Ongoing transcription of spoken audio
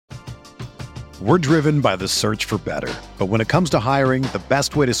We're driven by the search for better. But when it comes to hiring, the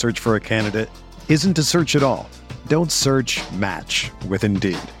best way to search for a candidate isn't to search at all. Don't search, match with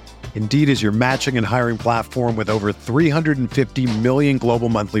Indeed. Indeed is your matching and hiring platform with over 350 million global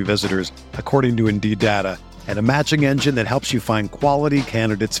monthly visitors, according to Indeed data, and a matching engine that helps you find quality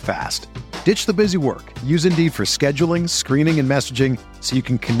candidates fast. Ditch the busy work. Use Indeed for scheduling, screening, and messaging so you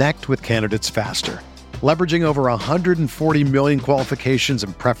can connect with candidates faster. Leveraging over 140 million qualifications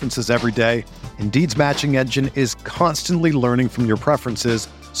and preferences every day, Indeed's matching engine is constantly learning from your preferences,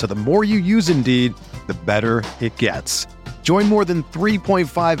 so the more you use Indeed, the better it gets. Join more than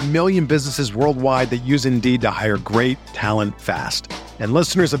 3.5 million businesses worldwide that use Indeed to hire great talent fast. And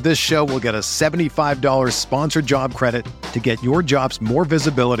listeners of this show will get a $75 sponsored job credit to get your jobs more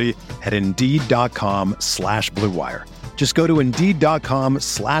visibility at Indeed.com/Blue Wire. Just go to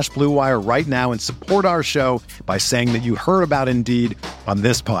Indeed.com/Blue Wire right now and support our show by saying that you heard about Indeed on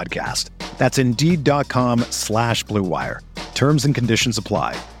this podcast. That's Indeed.com/Blue Wire. Terms and conditions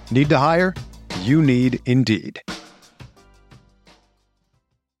apply. Need to hire? You need Indeed.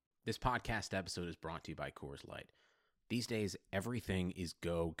 This podcast episode is brought to you by Coors Light. These days, everything is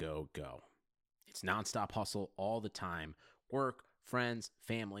go, go, go. It's nonstop hustle all the time. Work, friends,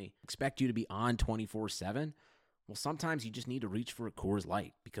 family, expect you to be on 24/7. Well, sometimes you just need to reach for a Coors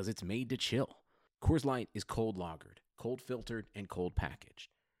Light because it's made to chill. Coors Light is cold lagered, cold filtered, and cold packaged.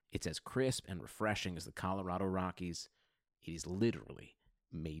 It's as crisp and refreshing as the Colorado Rockies. It is literally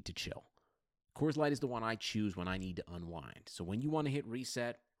made to chill. Coors Light is the one I choose when I need to unwind. So when you want to hit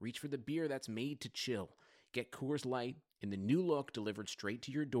reset, reach for the beer that's made to chill. Get Coors Light in the new look delivered straight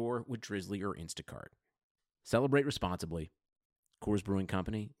to your door with Drizzly or Instacart. Celebrate responsibly. Coors Brewing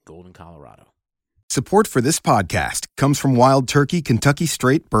Company, Golden, Colorado. Support for this podcast comes from Wild Turkey Kentucky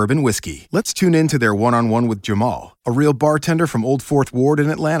Straight Bourbon Whiskey. Let's tune in to their one-on-one with Jamal, a real bartender from Old Fourth Ward in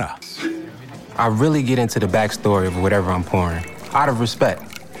Atlanta. I really get into the backstory of whatever I'm pouring, out of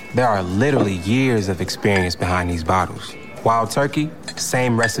respect. There are literally years of experience behind these bottles. Wild Turkey,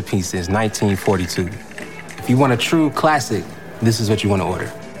 same recipe since 1942. If you want a true classic, this is what you want to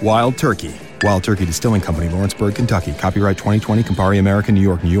order. Wild Turkey. Wild Turkey Distilling Company, Lawrenceburg, Kentucky. Copyright 2020, Campari American, New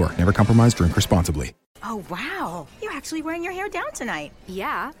York, New York. Never compromise, drink responsibly. Oh, wow. You're actually wearing your hair down tonight.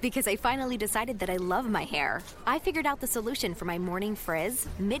 Yeah, because I finally decided that I love my hair. I figured out the solution for my morning frizz,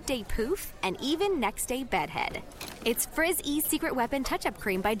 midday poof, and even next day bedhead. It's Frizz E Secret Weapon Touch-Up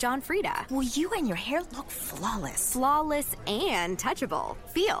Cream by John Frieda. Well, you and your hair look flawless. Flawless and touchable.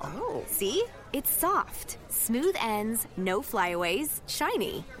 Feel. Oh. See? It's soft. Smooth ends, no flyaways,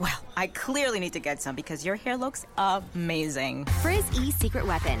 shiny. Well, I clearly need to get some because your hair looks amazing. Frizz E Secret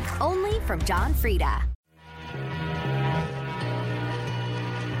Weapon, only from John Frieda.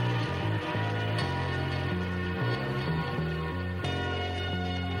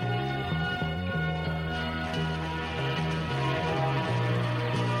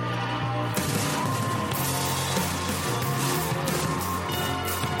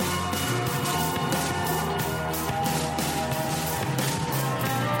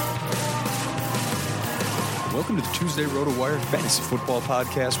 Welcome to the Tuesday RotoWire Fantasy Football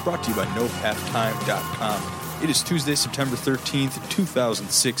Podcast, brought to you by NoHalftime.com. It is Tuesday, September 13th,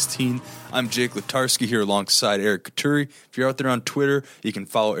 2016. I'm Jake Latarski here alongside Eric Couturi. If you're out there on Twitter, you can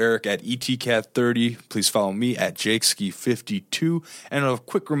follow Eric at ETCat30. Please follow me at JakeSki52. And a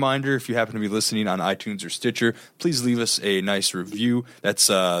quick reminder, if you happen to be listening on iTunes or Stitcher, please leave us a nice review. That's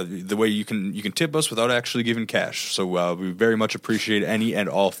the way you can tip us without actually giving cash. So we very much appreciate any and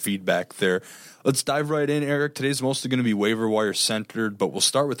all feedback there. Let's dive right in, Eric. Today's mostly going to be waiver wire centered, but we'll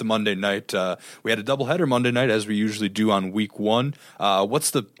start with the Monday night. We had a doubleheader Monday night, as we usually do on week one. What's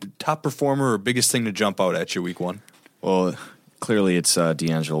the top performer or biggest thing to jump out at you week one? Well, clearly it's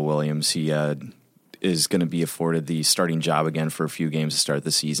DeAngelo Williams. He is going to be afforded the starting job again for a few games to start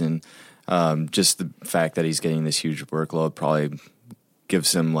the season. Just the fact that he's getting this huge workload probably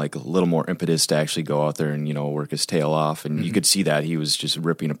gives him like a little more impetus to actually go out there and, you know, work his tail off. And you could see that he was just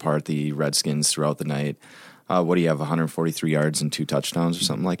ripping apart the Redskins throughout the night. What do you have, 143 yards and 2 touchdowns or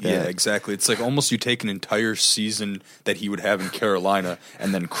something like that? Yeah, exactly. It's like almost you take an entire season that he would have in Carolina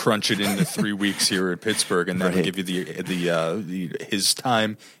and then crunch it into 3 weeks here at Pittsburgh, and then give you his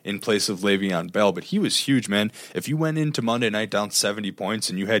time in place of Le'Veon Bell. But he was huge, man. If you went into Monday night down 70 points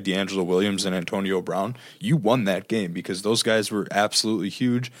and you had DeAngelo Williams and Antonio Brown, you won that game because those guys were absolutely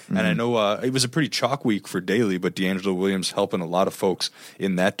huge. Mm-hmm. And I know it was a pretty chalk week for Daly, but DeAngelo Williams helping a lot of folks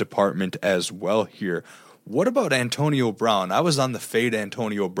in that department as well here. What about Antonio Brown? I was on the fade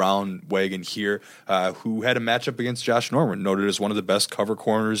Antonio Brown wagon here, who had a matchup against Josh Norman, noted as one of the best cover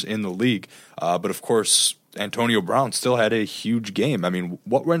corners in the league. But, of course, Antonio Brown still had a huge game. I mean,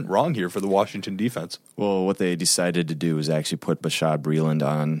 what went wrong here for the Washington defense? Well, what they decided to do is actually put Bashaud Breeland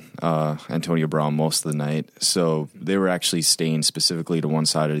on Antonio Brown most of the night. So they were actually staying specifically to one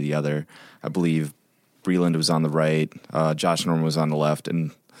side or the other. I believe Breeland was on the right, Josh Norman was on the left,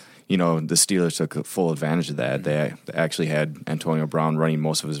 and the Steelers took full advantage of that. They actually had Antonio Brown running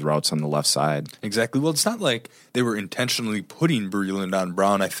most of his routes on the left side. Exactly. Well, it's not like they were intentionally putting Breeland on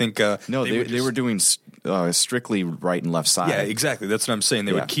Brown. I think they were doing strictly right and left side. Yeah, exactly. That's what I'm saying.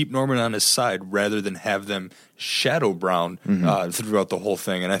 They would keep Norman on his side rather than have them shadow Brown throughout the whole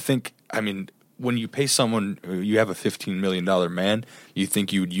thing. And I think, when you pay someone, you have a $15 million man, you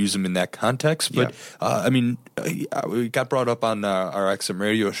think you would use him in that context. But, we got brought up on our XM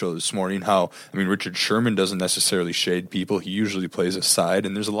radio show this morning how, Richard Sherman doesn't necessarily shade people. He usually plays a side,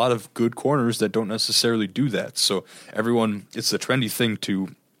 and there's a lot of good corners that don't necessarily do that. So it's a trendy thing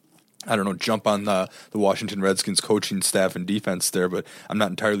to jump on the Washington Redskins coaching staff and defense there, but I'm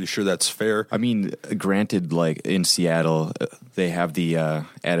not entirely sure that's fair. Granted, like in Seattle, they have the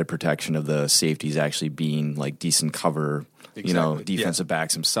added protection of the safeties actually being like decent cover, defensive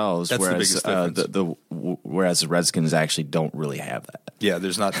backs themselves. That's whereas the biggest difference. Whereas the Redskins actually don't really have that. Yeah,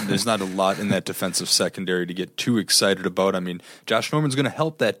 there's not a lot in that defensive secondary to get too excited about. Josh Norman's going to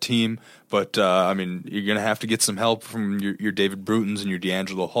help that team, but you're going to have to get some help from your David Brutons and your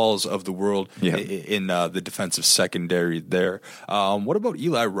D'Angelo Halls of the world in the defensive secondary there. What about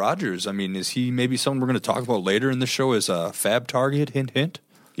Eli Rogers? Is he maybe someone we're going to talk about later in the show as a fab target? Hint, hint.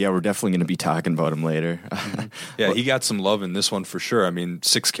 Yeah, we're definitely going to be talking about him later. Yeah, he got some love in this one for sure.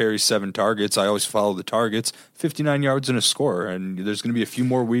 6 carries, 7 targets. I always follow the targets. 59 yards and a score, and there's going to be a few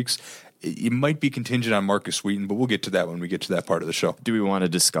more weeks. It might be contingent on Marcus Wheaton, but we'll get to that when we get to that part of the show. Do we want to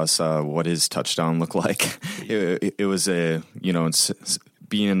discuss what his touchdown looked like? It was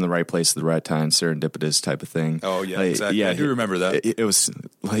being in the right place at the right time, serendipitous type of thing. Oh, yeah, exactly. Yeah, I do remember that. It was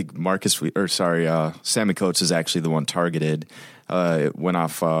like Sammy Coates is actually the one targeted. It went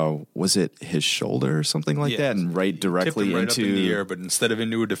off, was it his shoulder or something like that? And directly right into up in the air, but instead of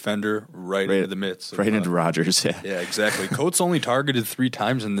into a defender, right into the midst. Right into Rodgers, yeah. Yeah, exactly. Coates only targeted 3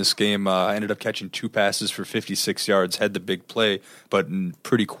 times in this game. Ended up catching 2 passes for 56 yards, had the big play, but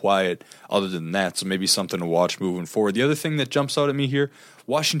pretty quiet other than that. So maybe something to watch moving forward. The other thing that jumps out at me here,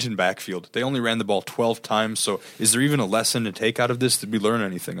 Washington backfield. They only ran the ball 12 times. So is there even a lesson to take out of this? Did we learn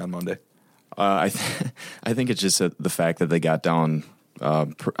anything on Monday? I think it's just the fact that they got down.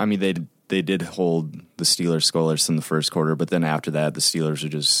 They did hold the Steelers scoreless in the first quarter, but then after that, the Steelers were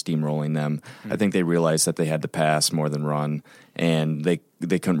just steamrolling them. I think they realized that they had to pass more than run, and they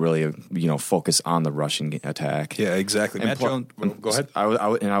couldn't really focus on the rushing attack. Yeah, exactly. Matt Jones, go ahead.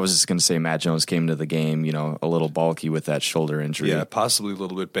 I was just going to say Matt Jones came into the game, a little bulky with that shoulder injury. Yeah, possibly a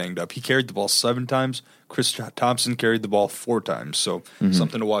little bit banged up. He carried the ball 7 times. Chris Thompson carried the ball 4 times, so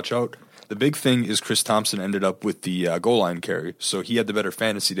something to watch out. The big thing is Chris Thompson ended up with the goal line carry. So he had the better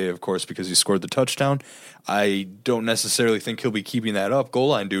fantasy day, of course, because he scored the touchdown. I don't necessarily think he'll be keeping that up, goal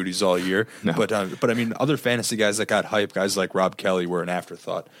line duties all year. No. But other fantasy guys that got hype, guys like Rob Kelly, were an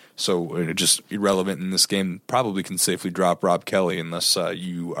afterthought. So just irrelevant in this game. Probably can safely drop Rob Kelly unless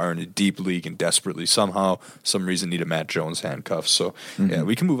you are in a deep league and desperately somehow, some reason need a Matt Jones handcuff. So yeah,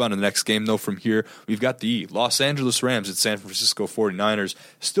 we can move on to the next game, though, from here. We've got the Los Angeles Rams at San Francisco 49ers.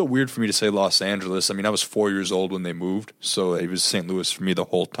 Still weird for me to say Los Angeles. I was 4 years old when they moved, so it was St. Louis for me the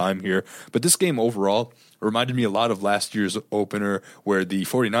whole time here. But this game overall reminded me a lot of last year's opener where the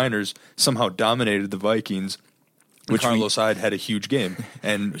 49ers somehow dominated the Vikings. Carlos Hyde had a huge game.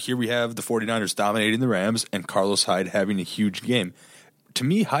 And here we have the 49ers dominating the Rams and Carlos Hyde having a huge game. To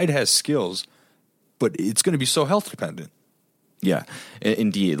me, Hyde has skills, but it's going to be so health dependent. Yeah,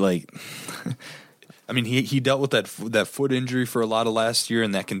 indeed. He dealt with that foot injury for a lot of last year,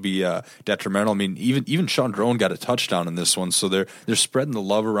 and that can be detrimental. Even Sean Drone got a touchdown in this one, so they're spreading the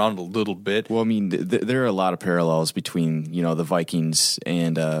love around a little bit. Well, there are a lot of parallels between the Vikings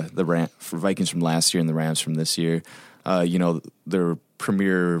and the Vikings from last year and the Rams from this year. Their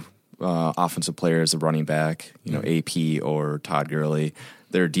premier offensive player is a running back, AP or Todd Gurley.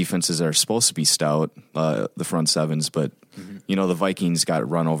 Their defenses are supposed to be stout, the front sevens, but the Vikings got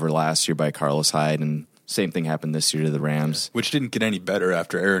run over last year by Carlos Hyde, and same thing happened this year to the Rams. Which didn't get any better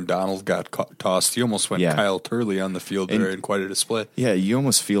after Aaron Donald got tossed. He almost went Kyle Turley on the field there in quite a display. Yeah, you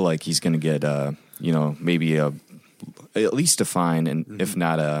almost feel like he's going to get, maybe at least a fine, and if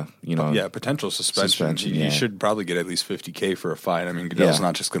not a, potential suspension. He should probably get at least $50K for a fine. Goodell's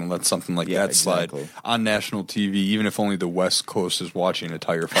not just going to let something like that slide on national TV, even if only the West Coast is watching a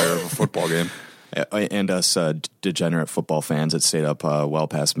tire fire of a football game. And us degenerate football fans that stayed up well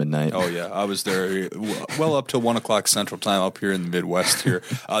past midnight. Oh, yeah. I was there well up till 1 o'clock Central Time up here in the Midwest here.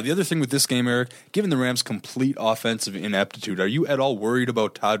 The other thing with this game, Eric, given the Rams' complete offensive ineptitude, are you at all worried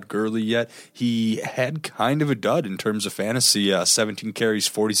about Todd Gurley yet? He had kind of a dud in terms of fantasy, 17 carries,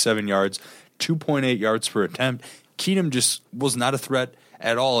 47 yards, 2.8 yards per attempt. Keenum just was not a threat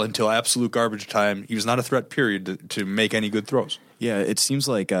at all until absolute garbage time. He was not a threat, period, to make any good throws. Yeah, it seems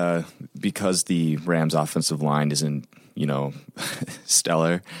like because the Rams' offensive line isn't,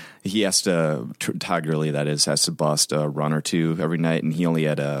 stellar, he has to, Todd Gurley, that is, has to bust a run or two every night, and he only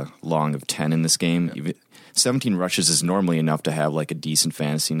had a long of 10 in this game. Yeah. 17 rushes is normally enough to have like a decent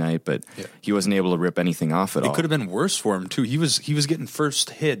fantasy night, but he wasn't able to rip anything off at all. It could have been worse for him too. He was getting first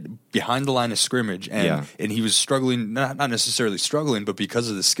hit behind the line of scrimmage, and he was struggling, not necessarily struggling, but because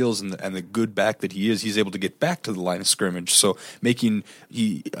of the skills and the good back that he is, he's able to get back to the line of scrimmage. So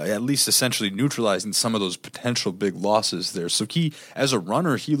he at least essentially neutralizing some of those potential big losses there. So he, as a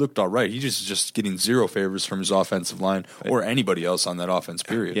runner, he looked all right. He just getting zero favors from his offensive line or anybody else on that offense.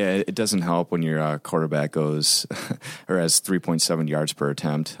 Period. Yeah, it doesn't help when your quarterback goes or has 3.7 yards per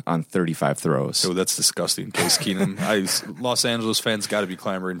attempt on 35 throws. So that's disgusting. Case Keenum. Los Angeles fans got to be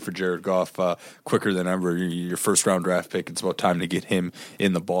clamoring for Jared Goff quicker than ever. Your first round draft pick. It's about time to get him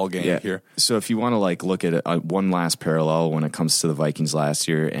in the ball game here. So if you want to look at one last parallel when it comes to the Vikings last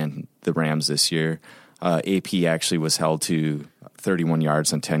year and the Rams this year, AP actually was held to 31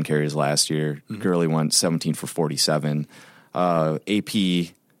 yards on 10 carries last year. Mm-hmm. Gurley went 17 for 47. AP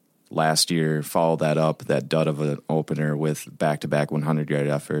last year followed that up, that dud of an opener, with back-to-back 100-yard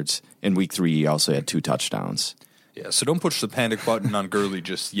efforts. In week 3, he also had 2 touchdowns. Yeah, so don't push the panic button on Gurley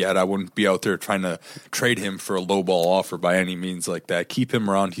just yet. I wouldn't be out there trying to trade him for a low-ball offer by any means like that. Keep him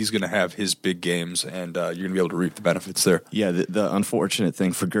around. He's going to have his big games, and you're going to be able to reap the benefits there. Yeah, the unfortunate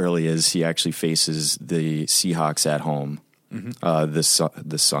thing for Gurley is he actually faces the Seahawks at home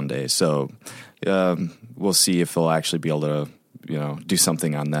this Sunday. So we'll see if he'll actually be able to do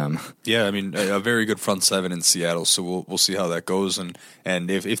something on them. Yeah, I mean, a very good front seven in Seattle, so we'll see how that goes, and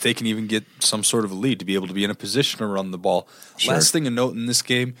if they can even get some sort of a lead to be able to be in a position to run the ball. Sure. Last thing to note in this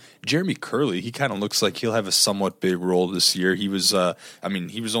game, Jeremy Curley, he kind of looks like he'll have a somewhat big role this year. He was,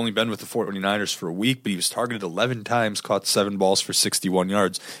 he was only been with the 49ers for a week, but he was targeted 11 times, caught 7 balls for 61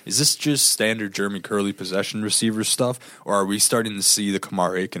 yards. Is this just standard Jeremy Curley possession receiver stuff, or are we starting to see the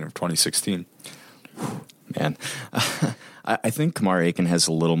Kamar Aiken of 2016? Man, I think Kamar Aiken has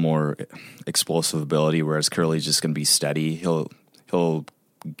a little more explosive ability, whereas Curley's just going to be steady. He'll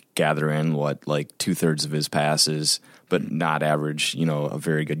gather in 2/3 of his passes, but not average, a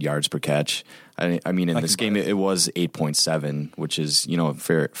very good yards per catch. I mean, in this game, it was 8.7, which is,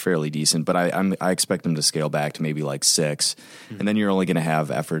 fairly decent. But I expect him to scale back to maybe 6, and then you're only going to have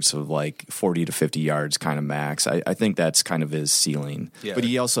efforts of 40 to 50 yards kind of max. I think that's kind of his ceiling. Yeah. But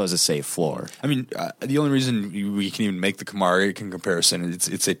he also has a safe floor. I mean, the only reason we can even make the Kamar Aiken comparison is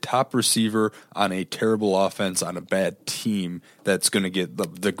it's a top receiver on a terrible offense on a bad team that's going to get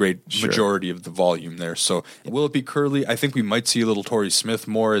the great majority of the volume there. So will it be Curley? I think we might see a little Torrey Smith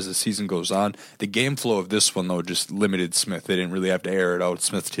more as the season goes on. The game flow of this one, though, just limited Smith. They didn't really have to air it out.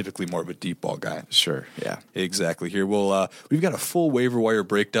 Smith's typically more of a deep ball guy. Sure, yeah. Exactly. Here, we've got a full waiver wire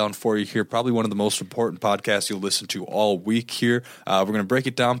breakdown for you here, probably one of the most important podcasts you'll listen to all week here. We're going to break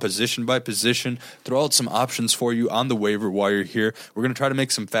it down position by position, throw out some options for you on the waiver wire here. We're going to try to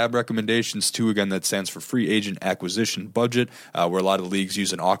make some fab recommendations, too. Again, that stands for free agent acquisition budget, where a lot of leagues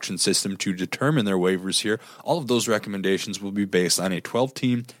use an auction system to determine their waivers here. All of those recommendations will be based on a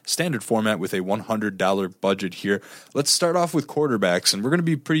 12-team standard format with a $100 budget here. Let's start off with quarterbacks, and we're going to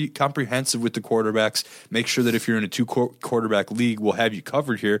be pretty comprehensive with the quarterbacks. Make sure that if you're in a 2-quarterback league, we'll have you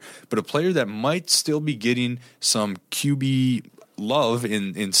covered here. But a player that might still be getting some QB love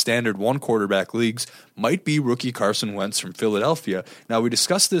in standard 1-quarterback leagues might be rookie Carson Wentz from Philadelphia. Now, we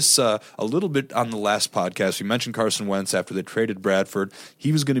discussed this a little bit on the last podcast. We mentioned Carson Wentz after they traded Bradford.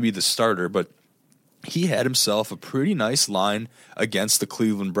 He was going to be the starter, but he had himself a pretty nice line against the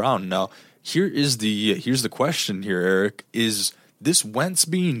Cleveland Browns. Now, here's the question here, Eric. Is this Wentz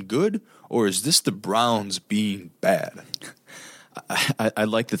being good, or is this the Browns being bad? I'd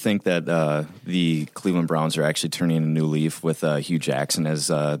like to think that the Cleveland Browns are actually turning a new leaf with Hugh Jackson as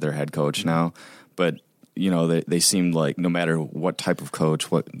their head coach now. But, they seem like no matter what type of coach,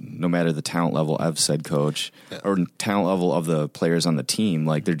 no matter the talent level of said coach or talent level of the players on the team,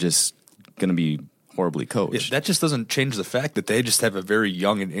 they're just going to be horribly coached. That just doesn't change the fact that they just have a very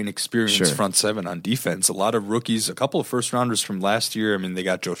young and inexperienced front seven on defense. A lot of rookies, a couple of first-rounders from last year. I mean, they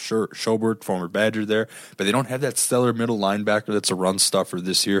got Joe Schobert, former Badger there, but they don't have that stellar middle linebacker that's a run stuffer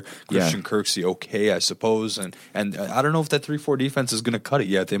this year. Christian Kirksey, okay, I suppose. And I don't know if that 3-4 defense is going to cut it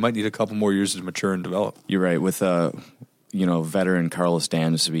yet. They might need a couple more years to mature and develop. You're right. With veteran Carlos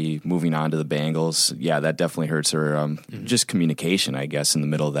Dansby moving on to the Bengals, that definitely hurts her. Just communication, I guess, in the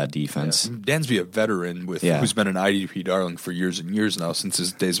middle of that defense. Yeah. Dansby, a veteran who's been an IDP darling for years and years now since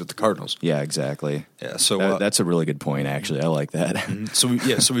his days with the Cardinals. Yeah, exactly. Yeah, so that's a really good point. Actually, I like that. So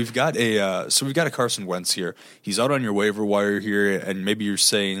we've got a Carson Wentz here. He's out on your waiver wire here, and maybe you're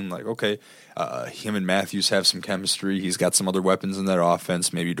saying like, okay. Him and Matthews have some chemistry. He's got some other weapons in that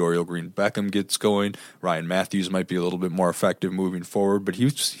offense. Maybe Dorial Green-Beckham gets going. Ryan Matthews might be a little bit more effective moving forward, but he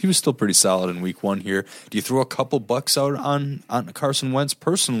was still pretty solid in week 1 here. Do you throw a couple bucks out on Carson Wentz?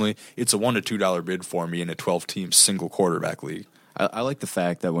 Personally, it's a $1 to $2 bid for me in a 12-team single quarterback league. I like the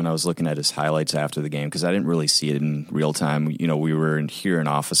fact that when I was looking at his highlights after the game, because I didn't really see it in real time. We were here in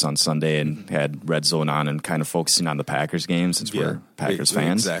office on Sunday and had Red Zone on and kind of focusing on the Packers games since we're Packers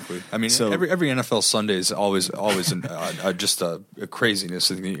fans. Exactly. I mean, every NFL Sunday is always just a craziness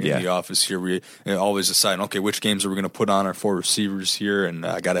in the office here. We always decide, okay, which games are we going to put on our 4 receivers here, and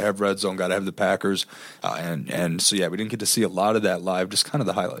got to have Red Zone, got to have the Packers, and so we didn't get to see a lot of that live, just kind of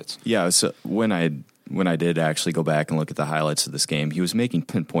the highlights. Yeah. So when I did actually go back and look at the highlights of this game, he was making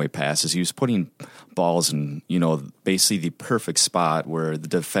pinpoint passes. He was putting balls in, basically the perfect spot where the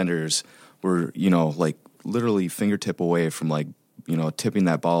defenders were, like literally fingertip away from tipping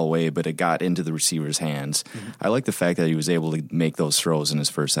that ball away, but it got into the receiver's hands. Mm-hmm. I like the fact that he was able to make those throws in his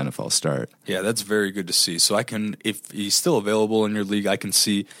first NFL start. Yeah, that's very good to see. So if he's still available in your league, I can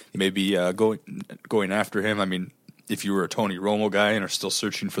see maybe going after him. I mean, if you were a Tony Romo guy and are still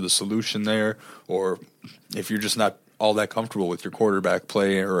searching for the solution there, or if you're just not all that comfortable with your quarterback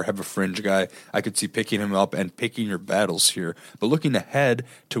play or have a fringe guy, I could see picking him up and picking your battles here. But looking ahead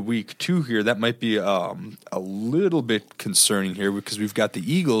to week 2 here, that might be a little bit concerning here because we've got the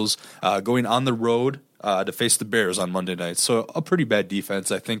Eagles going on the road to face the Bears on Monday night. So a pretty bad defense,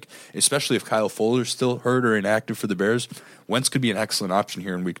 I think, especially if Kyle Fuller's still hurt or inactive for the Bears. Wentz could be an excellent option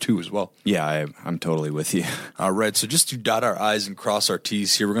here in week 2 as well. Yeah, I'm totally with you. All right, so just to dot our I's and cross our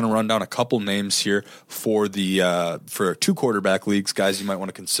T's here, we're going to run down a couple names here for for 2 quarterback leagues, guys you might want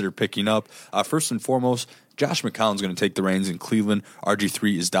to consider picking up. First and foremost, Josh McCown's going to take the reins in Cleveland.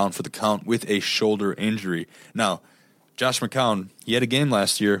 RG3 is down for the count with a shoulder injury. Now, Josh McCown, he had a game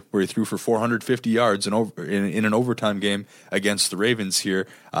last year where he threw for 450 yards in an overtime game against the Ravens here.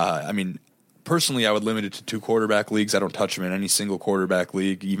 Personally, I would limit it to 2 quarterback leagues. I don't touch him in any single quarterback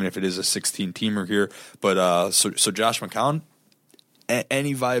league, even if it is a 16-teamer here. But so Josh McCown,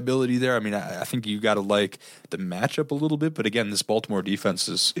 any viability there? I mean, I think you got to like the matchup a little bit. But again, this Baltimore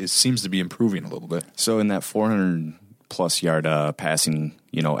defense seems to be improving a little bit. So in that 400-plus yard passing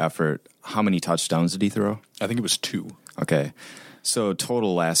effort, how many touchdowns did he throw? I think it was 2. Okay. So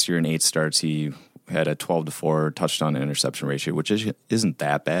total last year in 8 starts, he had a 12-4 touchdown to interception ratio, which isn't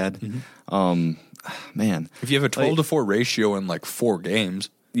that bad. Mm-hmm. Man. If you have a 12-4 ratio in 4 games,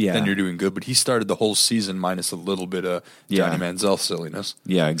 then you're doing good. But he started the whole season minus a little bit of Johnny Manziel silliness.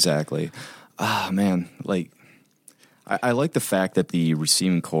 Yeah, exactly. Man. I like the fact that the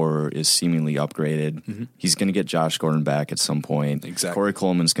receiving core is seemingly upgraded. Mm-hmm. He's going to get Josh Gordon back at some point. Exactly. Corey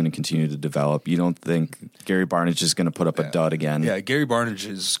Coleman's going to continue to develop. You don't think Gary Barnidge is going to put up a dud again? Yeah, Gary Barnidge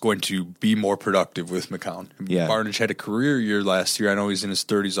is going to be more productive with McCown. Yeah. Barnidge had a career year last year. I know he's in his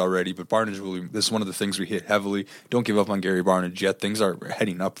 30s already, but Barnidge this is one of the things we hit heavily. Don't give up on Gary Barnidge yet. Things are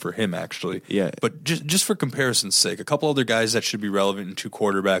heading up for him, actually. Yeah. But just for comparison's sake, a couple other guys that should be relevant in 2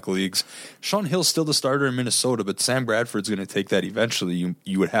 quarterback leagues. Sean Hill's still the starter in Minnesota, but Sam Bradford's going to take that eventually,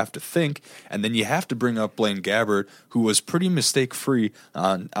 you would have to think. And then you have to bring up Blaine Gabbert, who was pretty mistake-free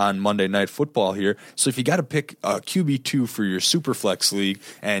on Monday Night Football here. So if you got to pick a QB2 for your Superflex league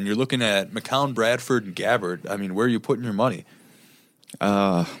and you're looking at McCown, Bradford, and Gabbert, I mean, where are you putting your money?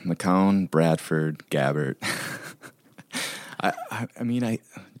 McCown, Bradford, Gabbert. I mean,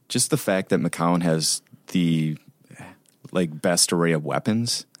 just the fact that McCown has the best array of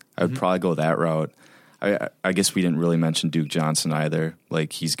weapons, I would probably go that route. I guess we didn't really mention Duke Johnson either.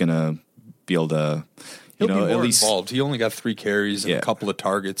 He's going to be able to, He'll be more at least involved. He only got 3 carries and a couple of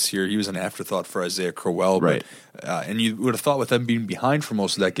targets here. He was an afterthought for Isaiah Crowell. Right. But, and you would have thought with them being behind for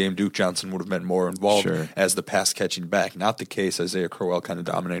most of that game, Duke Johnson would have been more involved as the pass-catching back. Not the case. Isaiah Crowell kind of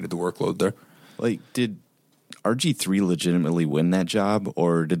dominated the workload there. Did RG3 legitimately win that job,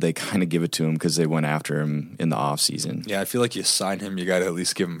 or did they kind of give it to him because they went after him in the offseason? Yeah, I feel like you sign him, you got to at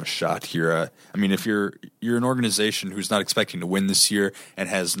least give him a shot here. I mean, if you're an organization who's not expecting to win this year and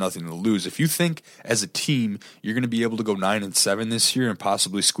has nothing to lose, if you think as a team you're going to be able to go 9-7 this year and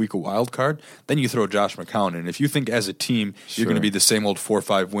possibly squeak a wild card, then you throw Josh McCown in. If you think as a team you're going to be the same old 4 or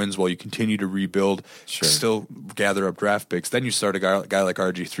 5 wins while you continue to rebuild, still gather up draft picks, then you start a guy like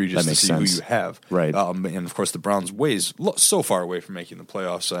RG3 just to see who you have. Right. And of course, the Browns so far away from making the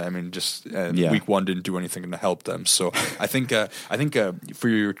playoffs. I mean, week 1 didn't do anything to help them. So I think for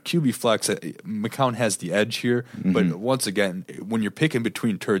your QB flex, McCown has the edge here. Mm-hmm. But once again, when you're picking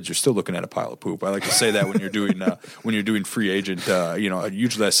between turds, you're still looking at a pile of poop. I like to say that when you're doing free agent.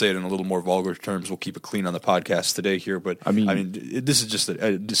 Usually I say it in a little more vulgar terms. We'll keep it clean on the podcast today here. But I mean, this is just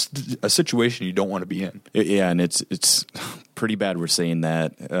a situation you don't want to be in. Yeah, and it's pretty bad. We're saying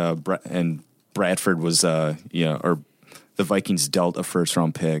that, and Bradford was, or the Vikings dealt a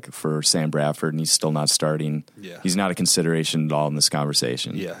first-round pick for Sam Bradford, and he's still not starting. Yeah. He's not a consideration at all in this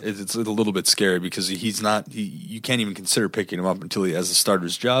conversation. Yeah, it's a little bit scary because he's not. You can't even consider picking him up until he has a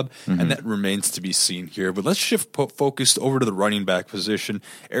starter's job, and that remains to be seen here. But let's shift focus over to the running back position.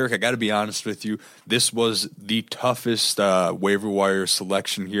 Eric, I got to be honest with you. This was the toughest waiver wire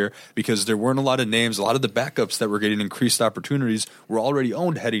selection here because there weren't a lot of names. A lot of the backups that were getting increased opportunities were already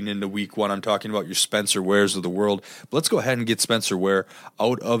owned heading into week 1. I'm talking about your Spencer Wares of the world. But let's go ahead and get Spencer Ware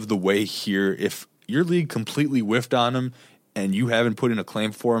out of the way here. If your league completely whiffed on him and you haven't put in a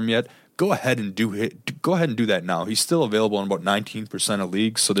claim for him yet, go ahead and do that now. He's still available in about 19% of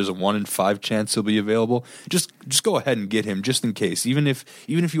leagues, so there's a 1 in 5 chance he'll be available. Just go ahead and get him just in case. Even if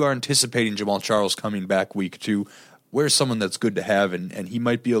you are anticipating Jamal Charles coming back week 2, where's someone that's good to have, and he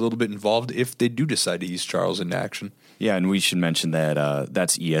might be a little bit involved if they do decide to use Charles into action. Yeah, and we should mention that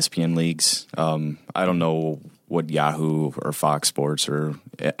that's ESPN leagues. I don't know what Yahoo or Fox Sports or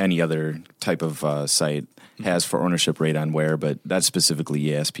any other type of site has for ownership rate on Ware, but that's specifically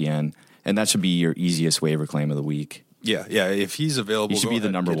ESPN, and that should be your easiest waiver claim of the week. Yeah. If he's available, he should be the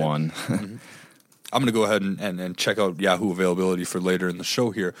number one. I'm going to go ahead and check out Yahoo availability for later in the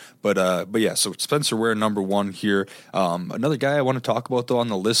show here. But yeah, so Spencer Ware, number 1 here. Another guy I want to talk about, though, on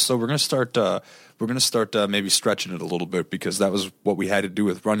the list, so we're going to start maybe stretching it a little bit because that was what we had to do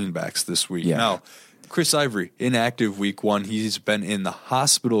with running backs this week. Yeah. Now, Chris Ivory, inactive week 1. He's been in the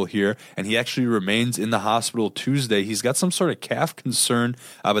hospital here, and he actually remains in the hospital Tuesday. He's got some sort of calf concern,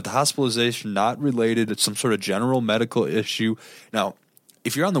 but the hospitalization not related. It's some sort of general medical issue. Now,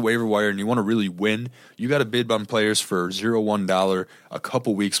 if you're on the waiver wire and you want to really win, you got to bid on players for $1 a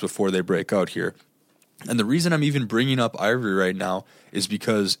couple weeks before they break out here. And the reason I'm even bringing up Ivory right now is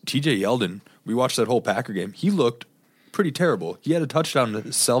because TJ Yeldon, we watched that whole Packer game, he looked pretty terrible. He had a touchdown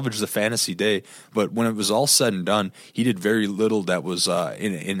to salvage the fantasy day, but when it was all said and done, he did very little that was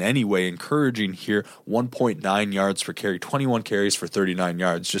in any way encouraging here. 1.9 yards per carry, 21 carries for 39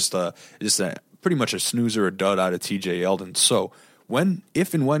 yards. Just pretty much a snoozer, a dud out of TJ Yeldon. So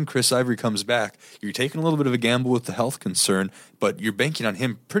if and when Chris Ivory comes back, you're taking a little bit of a gamble with the health concern, but you're banking on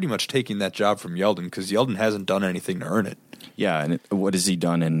him pretty much taking that job from Yeldon because Yeldon hasn't done anything to earn it. Yeah, and what has he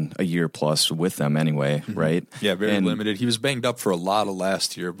done in a year plus with them anyway, right? Yeah, very limited. He was banged up for a lot of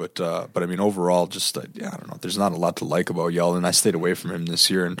last year, but I mean, overall, just I don't know. There's not a lot to like about Yeldon. I stayed away from him this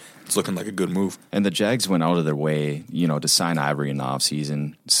year, and it's looking like a good move. And the Jags went out of their way, to sign Ivory in the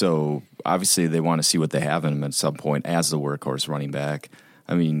offseason. So obviously they want to see what they have in him at some point as the workhorse running back.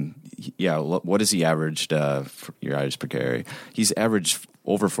 I mean, yeah, what has he averaged for yards per carry? He's averaged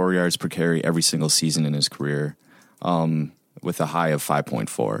over 4 yards per carry every single season in his career. With a high of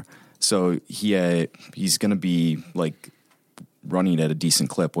 5.4. So he's going to be like running at a decent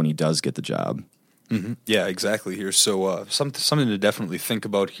clip when he does get the job. Mm-hmm. Yeah, exactly here. So something to definitely think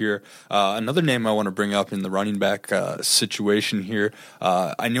about here. Another name I want to bring up in the running back situation here.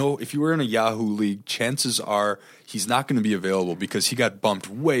 I know if you were in a Yahoo league, chances are he's not going to be available because he got bumped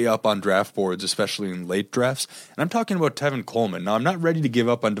way up on draft boards, especially in late drafts. And I'm talking about Tevin Coleman. Now, I'm not ready to give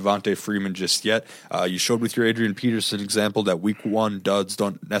up on Devontae Freeman just yet. You showed with your Adrian Peterson example that week 1 duds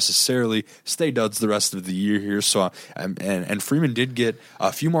don't necessarily stay duds the rest of the year here. So, and Freeman did get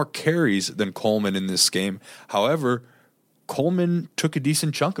a few more carries than Coleman in this game. However, Coleman took a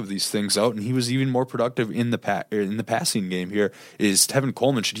decent chunk of these things out, and he was even more productive in the passing game here. Is Tevin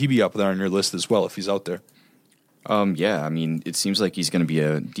Coleman, should he be up there on your list as well if he's out there? Yeah, I mean, it seems like he's going to be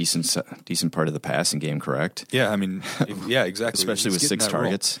a decent part of the passing game, correct? Yeah, I mean, yeah, exactly. Especially with 6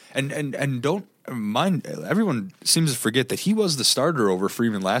 targets. And don't mind, everyone seems to forget that he was the starter over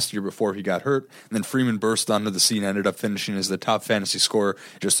Freeman last year before he got hurt, and then Freeman burst onto the scene, ended up finishing as the top fantasy scorer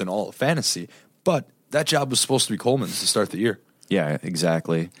just in all of fantasy. But that job was supposed to be Coleman's to start the year. Yeah,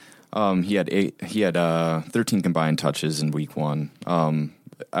 exactly. He had 13 combined touches in week 1.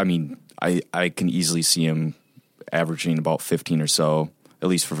 I mean, I can easily see him averaging about 15 or so, at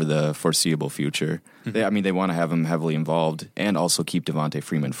least for the foreseeable future. They want to have him heavily involved and also keep Devontae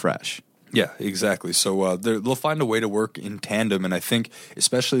Freeman fresh. Yeah, exactly. So they'll find a way to work in tandem, and I think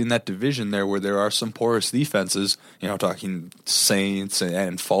especially in that division there where there are some porous defenses, talking Saints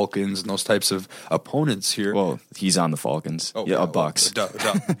and Falcons and those types of opponents here. Well, he's on the Falcons. Bucks.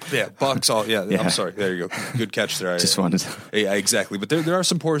 Bucks. I'm sorry. There you go. Good catch there. Just wanted to. Yeah, exactly. But there are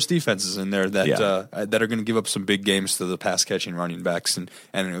some porous defenses in there that are going to give up some big games to the pass-catching running backs, and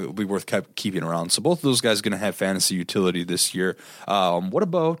it will be worth keeping around. So both of those guys are going to have fantasy utility this year. What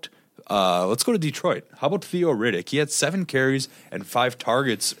about... let's go to Detroit. How about Theo Riddick? He had 7 carries and 5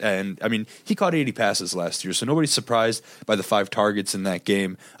 targets, and he caught 80 passes last year, so nobody's surprised by the 5 targets in that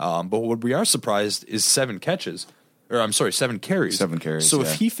game. But what we are surprised is 7 carries. 7 carries. So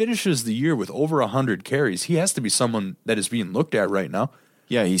if he finishes the year with over 100 carries, he has to be someone that is being looked at right now.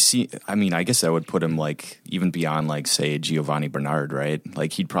 Yeah, I guess I would put him even beyond say Giovanni Bernard, right?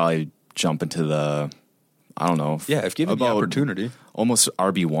 He'd probably jump into the... I don't know. Yeah, if given the opportunity. Almost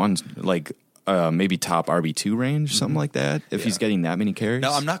RB1, maybe top RB2 range, something like that, if he's getting that many carries.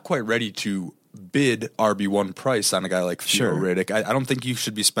 Now, I'm not quite ready to bid RB1 price on a guy like Theo Riddick. I don't think you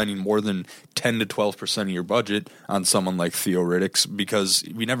should be spending more than 10 to 12% of your budget on someone like Theo Riddick, because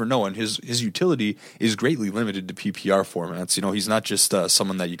we never know, and his utility is greatly limited to PPR formats. He's not just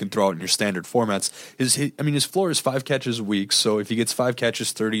someone that you can throw out in your standard formats. His floor is 5 catches a week, so if he gets 5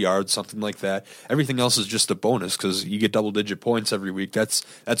 catches, 30 yards, something like that, everything else is just a bonus because you get double-digit points every week. That's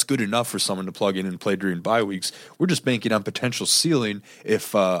good enough for someone to plug in and play during bye weeks. We're just banking on potential ceiling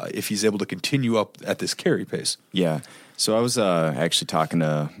if he's able to continue up at this carry pace. Yeah. So I was actually talking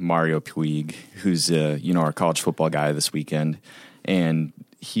to Mario Puig, who's our college football guy this weekend, and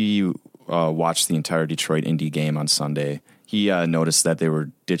he watched the entire Detroit Indy game on Sunday. He noticed that they were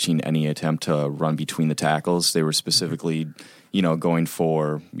ditching any attempt to run between the tackles. They were specifically, going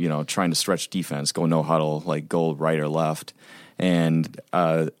for, trying to stretch defense, go no huddle, go right or left. And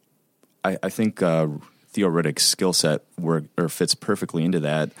I think Theo Riddick's skill set fits perfectly into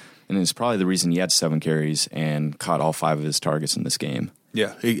that. And it's probably the reason he had 7 carries and caught all 5 of his targets in this game.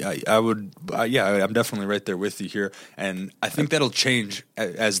 Yeah, I would. I'm definitely right there with you here, and I think that'll change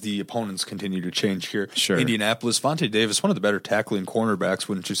as the opponents continue to change here. Sure. Indianapolis, Vontae Davis, one of the better tackling cornerbacks,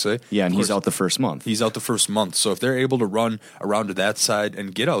 wouldn't you say? Yeah, and he's out the first month. So if they're able to run around to that side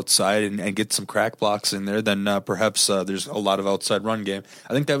and get outside and get some crack blocks in there, then perhaps there's a lot of outside run game.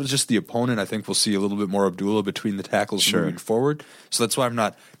 I think that was just the opponent. I think we'll see a little bit more Abdullah between the tackles moving forward. So that's why I'm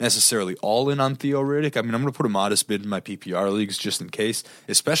not necessarily all in on Theo Riddick. I'm going to put a modest bid in my PPR leagues just in case,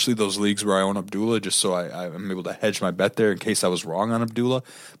 especially those leagues where I own Abdullah, just so I'm able to hedge my bet there in case I was wrong on Abdullah.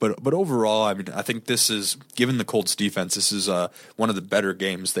 But overall, I think this is, given the Colts defense, this is one of the better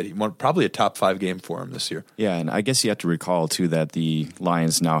games that he won, probably a top 5 game for him this year. Yeah, and I guess you have to recall, too, that the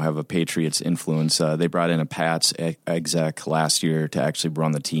Lions now have a Patriots influence. They brought in a Pats exec last year to actually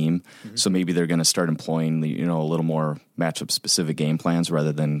run the team, so maybe they're going to start employing a little more matchup-specific game plans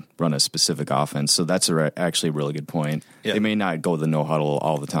rather than run a specific offense. So that's actually a really good point. Yeah. They may not go the no-huddle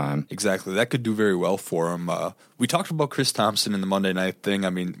all the time. Exactly. That could do very well for him. We talked about Chris Thompson in the Monday night thing.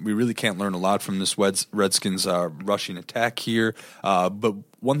 We really can't learn a lot from this Redskins rushing attack here. But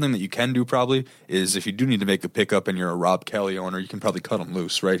one thing that you can do probably is if you do need to make a pickup and you're a Rob Kelly owner, you can probably cut him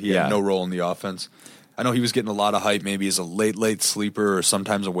loose, right? He had no role in the offense. I know he was getting a lot of hype maybe as a late sleeper or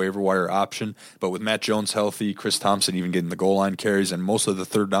sometimes a waiver wire option, but with Matt Jones healthy, Chris Thompson even getting the goal line carries and most of the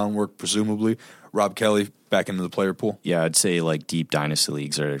third down work, presumably, Rob Kelly back into the player pool. Yeah, I'd say deep dynasty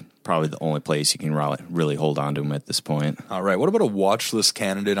leagues are probably the only place you can really hold on to him at this point. All right, what about a watch list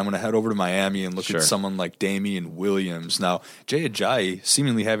candidate? I'm going to head over to Miami and look at someone like Damian Williams. Now, Jay Ajayi,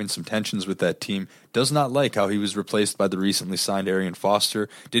 seemingly having some tensions with that team, does not like how he was replaced by the recently signed Arian Foster,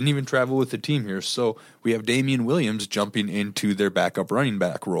 didn't even travel with the team here, so we have Damian Williams jumping into their backup running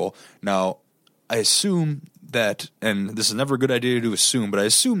back role. Now, I assume that, and this is never a good idea to assume, but I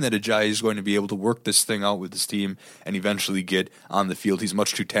assume that Ajayi is going to be able to work this thing out with his team and eventually get on the field. He's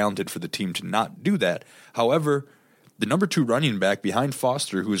much too talented for the team to not do that. However, the number 2 running back behind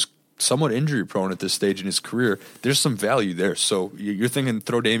Foster, who is somewhat injury prone at this stage in his career, there's some value there. So you're thinking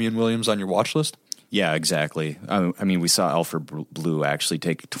throw Damian Williams on your watch list? Yeah, exactly. We saw Alfred Blue actually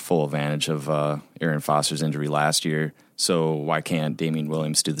take full advantage of Aaron Foster's injury last year. So why can't Damian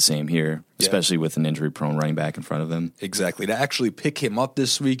Williams do the same here, especially with an injury-prone running back in front of him? Exactly. To actually pick him up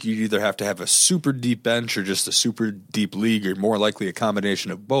this week, you'd either have to have a super deep bench or just a super deep league, or more likely a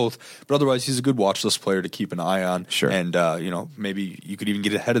combination of both. But otherwise, he's a good watch list player to keep an eye on. Sure. And maybe you could even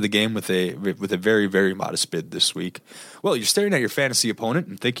get ahead of the game with a very, very modest bid this week. Well, you're staring at your fantasy opponent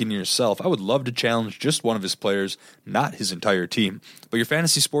and thinking to yourself, I would love to challenge just one of his players, not his entire team. But your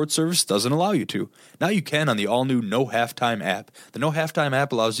fantasy sports service doesn't allow you to. Now you can on the all-new No Halftime app. The No Halftime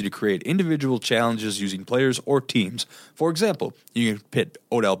app allows you to create individual challenges using players or teams. For example, you can pit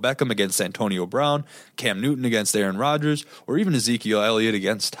Odell Beckham against Antonio Brown, Cam Newton against Aaron Rodgers, or even Ezekiel Elliott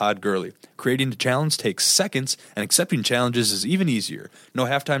against Todd Gurley. Creating a challenge takes seconds, and accepting challenges is even easier. No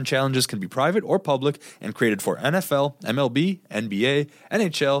Halftime challenges can be private or public and created for NFL, MLB, NBA,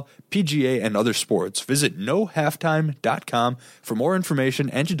 NHL, PGA, and other sports. Visit nohalftime.com for more information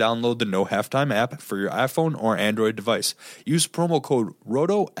and to download the No Halftime app for your iPhone or Android device. Use promo code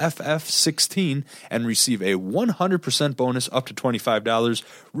ROTOFF16 and receive a 100% bonus up to $25.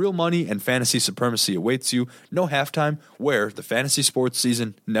 Real money and fantasy supremacy awaits you. No Halftime, where the fantasy sports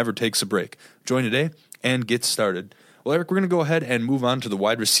season never takes a break. Join today and get started. Well, Eric, we're going to go ahead and move on to the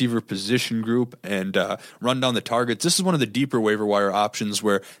wide receiver position group and run down the targets. This is one of the deeper waiver wire options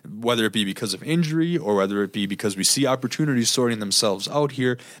where, whether it be because of injury or whether it be because we see opportunities sorting themselves out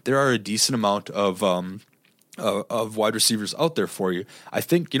here, there are a decent amount of wide receivers out there for you. I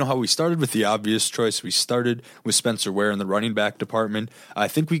think, how we started with the obvious choice. We started with Spencer Ware in the running back department. I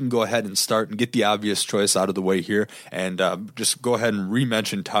think we can go ahead and start and get the obvious choice out of the way here and just go ahead and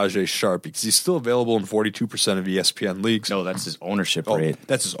re-mention Tajaé Sharpe because he's still available in 42% of ESPN leagues. No, that's his ownership rate.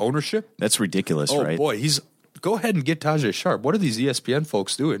 That's his ownership? That's ridiculous, right? Oh, boy, go ahead and get Tajaé Sharpe. What are these ESPN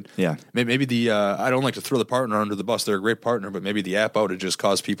folks doing? Yeah. Maybe I don't like to throw the partner under the bus. They're a great partner, but maybe the app outage just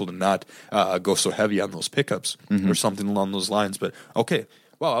caused people to not go so heavy on those pickups or something along those lines. But, okay.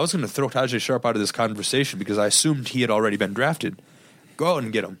 Wow, I was going to throw Tajaé Sharpe out of this conversation because I assumed he had already been drafted. Go out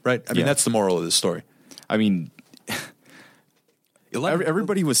and get him, right? I mean, that's the moral of this story. I mean,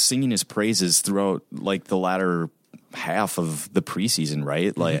 everybody was singing his praises throughout, the latter half of the preseason,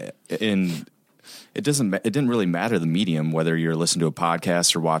 right? It didn't really matter the medium, whether you're listening to a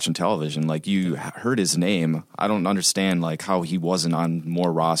podcast or watching television. You heard his name. I don't understand how he wasn't on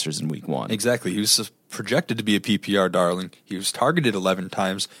more rosters in week one. Exactly. He was projected to be a PPR darling. He was targeted 11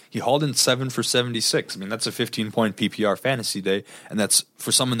 times. He hauled in 7 for 76. I mean, that's a 15-point PPR fantasy day, and that's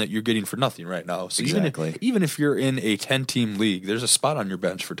for someone that you're getting for nothing right now. So exactly. even if you're in a 10-team league, there's a spot on your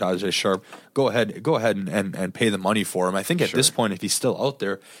bench for Tajaé Sharpe. Go ahead and pay the money for him. I think at this point, if he's still out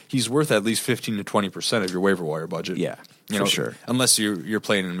there, he's worth at least 15 to 20% of your waiver wire budget. Yeah. For sure. Unless you're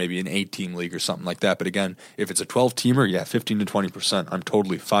playing in maybe an 8-team league or something like that. But again, if it's a 12-teamer, 15 to 20% I'm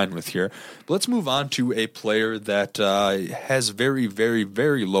totally fine with here. But let's move on to a player that has very, very,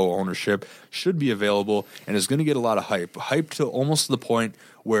 very low ownership, should be available, and is going to get a lot of hype. Hype to almost the point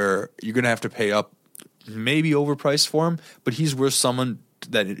where you're going to have to pay up, maybe overpriced for him, but he's worth someone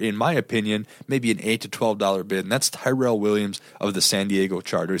that, in my opinion, maybe an $8 to $12 bid, and that's Tyrell Williams of the San Diego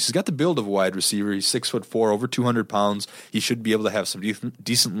Chargers. He's got the build of a wide receiver. He's 6'4", over 200 pounds. He should be able to have some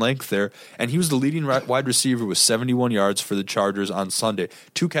decent length there, and he was the leading wide receiver with 71 yards for the Chargers on Sunday.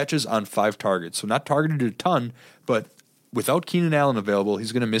 2 catches on 5 targets, so not targeted a ton, but without Keenan Allen available,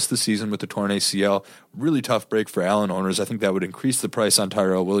 he's going to miss the season with the torn ACL. Really tough break for Allen owners. I think that would increase the price on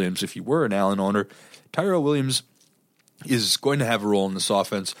Tyrell Williams if you were an Allen owner. Tyrell Williams is going to have a role in this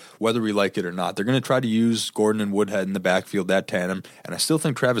offense, whether we like it or not. They're going to try to use Gordon and Woodhead in the backfield, that tandem, and I still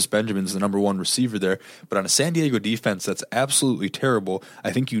think Travis Benjamin's the number 1 receiver there, but on a San Diego defense that's absolutely terrible,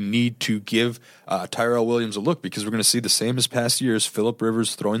 I think you need to give Tyrell Williams a look because we're going to see the same as past years, Phillip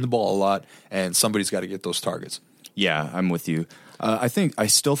Rivers throwing the ball a lot, and somebody's got to get those targets. Yeah, I'm with you. I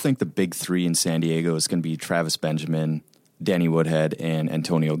still think the big 3 in San Diego is going to be Travis Benjamin, Danny Woodhead, and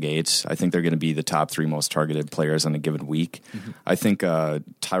Antonio Gates. I think they're going to be the top 3 most targeted players on a given week. Mm-hmm. I think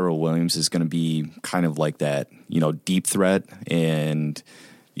Tyrell Williams is going to be kind of like that, deep threat and,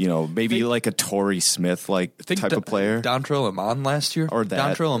 maybe like a Torrey Smith type of player. Dontrell Amon last year? Or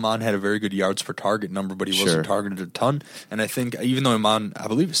that. Dontrell Amon had a very good yards per target number, but he wasn't targeted a ton. And I think even though Amon, I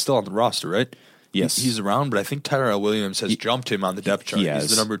believe, is still on the roster, right? Yes. He's around, but I think Tyrell Williams has jumped him on the depth chart.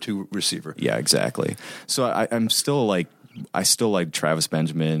 He's the number 2 receiver. Yeah, exactly. So I still like Travis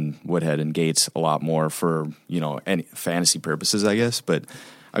Benjamin, Woodhead, and Gates a lot more for, any fantasy purposes, I guess. But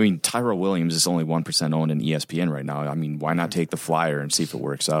I mean, Tyrell Williams is only 1% owned in ESPN right now. I mean, why not take the flyer and see if it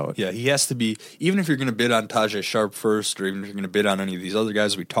works out? Yeah, he has to be, even if you're going to bid on Tajay Sharp first, or even if you're going to bid on any of these other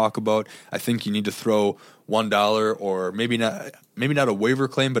guys we talk about, I think you need to throw $1 or maybe not a waiver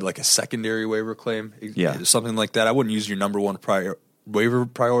claim, but like a secondary waiver claim. Yeah. Something like that. I wouldn't use your number one waiver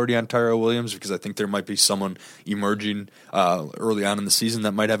priority on Tyrell Williams because I think there might be someone emerging early on in the season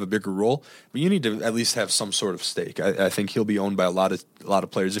that might have a bigger role. But you need to at least have some sort of stake. I think he'll be owned by a lot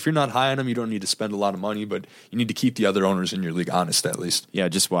of players. If you're not high on him, you don't need to spend a lot of money, but you need to keep the other owners in your league honest at least. Yeah,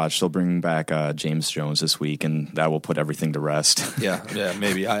 just watch. They'll bring back James Jones this week, and that will put everything to rest. yeah,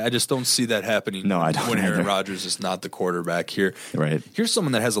 maybe. I just don't see that happening. No, I don't when Aaron either. Rodgers is not the quarterback here. Right. Here's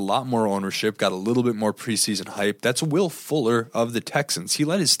someone that has a lot more ownership, got a little bit more preseason hype. That's Will Fuller of the Texans. He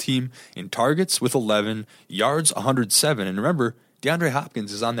led his team in targets with 11, yards 107. And remember, DeAndre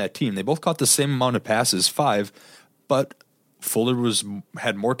Hopkins is on that team. They both caught the same amount of passes, 5, but Fuller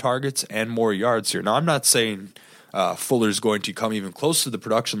had more targets and more yards here. Now, I'm not saying Fuller's going to come even close to the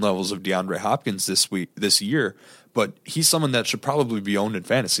production levels of DeAndre Hopkins this year, but he's someone that should probably be owned in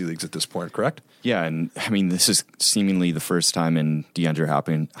fantasy leagues at this point, correct? Yeah, and I mean, this is seemingly the first time in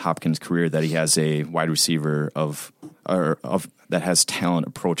DeAndre Hopkins' career that he has a wide receiver of that has talent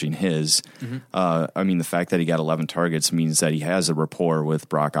approaching his. Mm-hmm. I mean, the fact that he got 11 targets means that he has a rapport with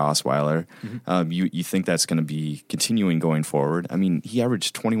Brock Osweiler. Mm-hmm. You think that's going to be continuing going forward? I mean, he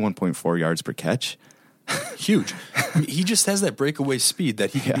averaged 21.4 yards per catch. Huge. I mean, he just has that breakaway speed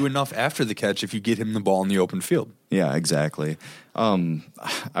that he can do enough after the catch if you get him the ball in the open field. Yeah, exactly.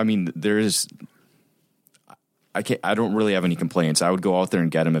 I mean, there is. I don't really have any complaints. I would go out there and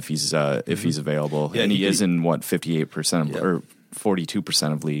get him if he's available. Yeah, and he is in 58% or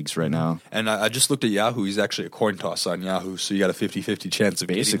 42% of leagues right now. And I just looked at Yahoo. He's actually a coin toss on Yahoo, so you got a 50-50 chance of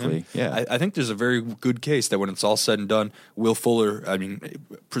basically. Yeah, I think there's a very good case that when it's all said and done, Will Fuller. I mean,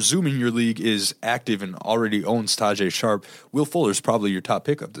 presuming your league is active and already owns Tajay Sharp, Will Fuller's probably your top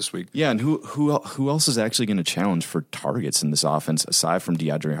pickup this week. Yeah, and who else is actually going to challenge for targets in this offense aside from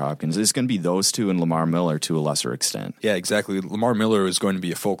DeAndre Hopkins? It's going to be those two and Lamar Miller to a lesser extent. Yeah, exactly. Lamar Miller is going to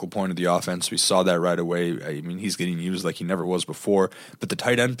be a focal point of the offense. We saw that right away. I mean, he's getting used like he never was before. But the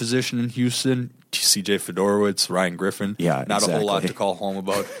tight end position in Houston, C.J. Fedorowicz, Ryan Griffin, not a whole lot to call home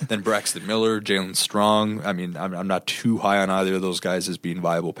about. Then Braxton Miller, Jalen Strong. I mean, I'm not too high on either of those guys as being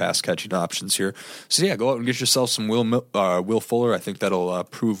viable pass-catching options here. So, yeah, go out and get yourself some Will Fuller. I think that'll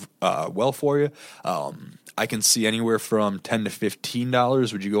prove well for you. I can see anywhere from $10 to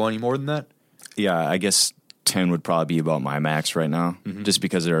 $15. Would you go any more than that? Yeah, I guess 10 would probably be about my max right now, just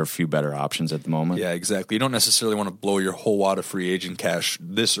because there are a few better options at the moment. Yeah, exactly. You don't necessarily want to blow your whole wad of free agent cash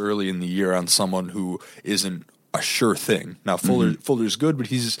this early in the year on someone who isn't a sure thing. Now, Fuller's good,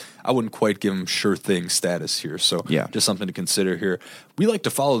 but I wouldn't quite give him sure thing status here. So just something to consider here. We like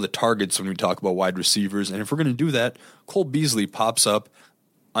to follow the targets when we talk about wide receivers, and if we're going to do that, Cole Beasley pops up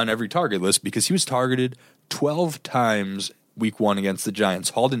on every target list because he was targeted 12 times Week 1 against the Giants.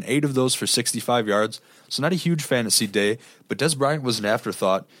 Hauled in 8 of those for 65 yards. So not a huge fantasy day, but Dez Bryant was an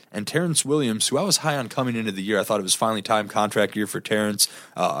afterthought. And Terrence Williams, who I was high on coming into the year, I thought it was finally time contract year for Terrence.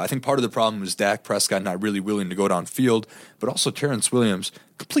 I think part of the problem was Dak Prescott not really willing to go downfield, but also Terrence Williams,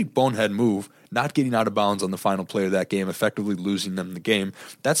 complete bonehead move, not getting out of bounds on the final play of that game, effectively losing them the game.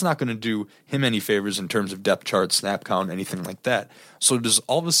 That's not going to do him any favors in terms of depth chart, snap count, anything like that. So does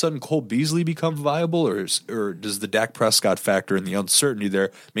all of a sudden Cole Beasley become viable, or does the Dak Prescott factor and the uncertainty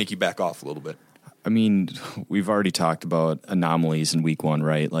there make you back off a little bit? I mean, we've already talked about anomalies in Week 1,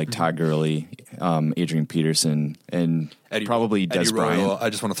 right? Like Todd Gurley, Adrian Peterson, and probably Dez Bryant.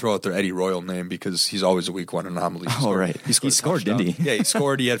 I just want to throw out their Eddie Royal name because he's always a Week 1 anomaly. Right. He scored, didn't he? Yeah, he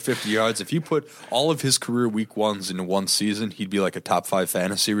scored. He had 50 yards. If you put all of his career Week 1s into one season, he'd be like a top 5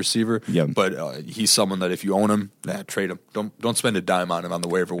 fantasy receiver. Yeah. But he's someone that if you own him, trade him. Don't spend a dime on him on the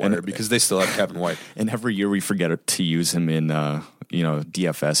waiver wire because they still have Kevin White. And every year we forget to use him in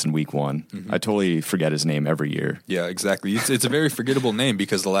DFS in Week 1. I totally forget his name every year. Yeah, exactly. It's a very forgettable name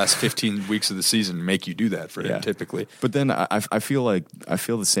because the last 15 weeks of the season make you do that for him typically. But then I feel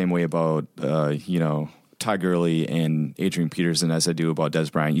the same way about Todd Gurley and Adrian Peterson as I do about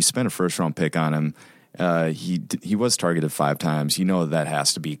Dez Bryant. You spent a first-round pick on him. He was targeted 5 times. That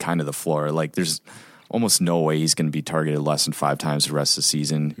has to be kind of the floor. Like there's almost no way he's going to be targeted less than 5 times the rest of the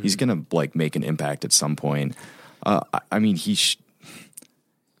season. He's going to make an impact at some point. I mean, he's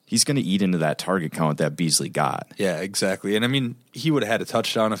going to eat into that target count that Beasley got. Yeah, exactly. And I mean, he would have had a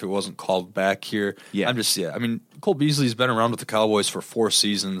touchdown if it wasn't called back here. Yeah. I mean, Cole Beasley's been around with the Cowboys for 4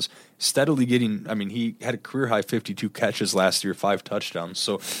 seasons, steadily he had a career high 52 catches last year, 5 touchdowns.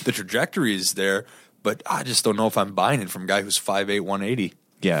 So the trajectory is there, but I just don't know if I'm buying it from a guy who's 5'8", 180.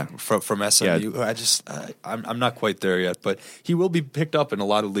 Yeah, from SMU. Yeah. I'm not quite there yet, but he will be picked up in a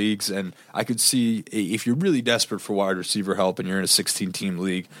lot of leagues, and I could see if you're really desperate for wide receiver help and you're in a 16-team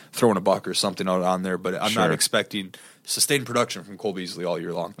league, throwing a buck or something out on there. But I'm not expecting sustained production from Cole Beasley all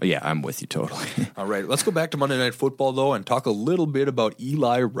year long. Yeah, I'm with you totally. All right, let's go back to Monday Night Football, though, and talk a little bit about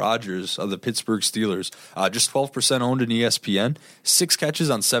Eli Rogers of the Pittsburgh Steelers. Just 12% owned in ESPN, 6 catches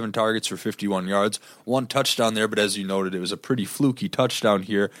on 7 targets for 51 yards, 1 touchdown there, but as you noted, it was a pretty fluky touchdown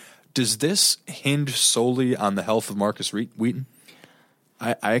here. Does this hinge solely on the health of Marcus Wheaton?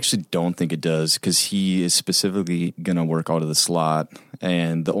 I actually don't think it does, because he is specifically going to work out of the slot,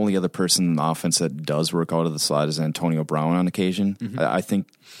 and the only other person in the offense that does work out of the slot is Antonio Brown on occasion. Mm-hmm. I think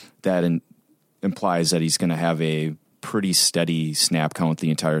that implies that he's going to have a pretty steady snap count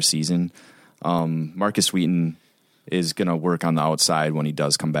the entire season. Marcus Wheaton is going to work on the outside when he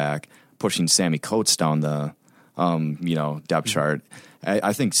does come back, pushing Sammy Coates down the depth chart.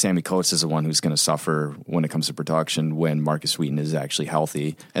 I think Sammy Coates is the one who's going to suffer when it comes to production when Marcus Wheaton is actually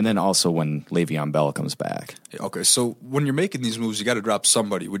healthy, and then also when Le'Veon Bell comes back. Okay, so when you're making these moves, you got to drop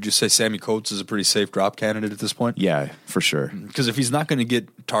somebody. Would you say Sammy Coates is a pretty safe drop candidate at this point? Yeah, for sure. Because if he's not going to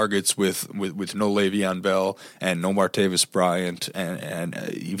get targets with no Le'Veon Bell and no Martavis Bryant, and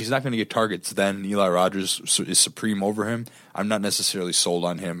if he's not going to get targets, then Eli Rogers is supreme over him. I'm not necessarily sold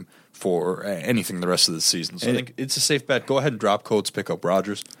on him for anything the rest of the season. So I think it's a safe bet. Go ahead and drop Coates, pick up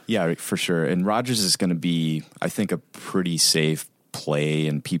Rodgers. Yeah, for sure. And Rodgers is going to be, I think, a pretty safe play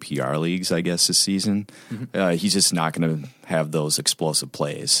in PPR leagues, I guess, this season. Mm-hmm. He's just not going to have those explosive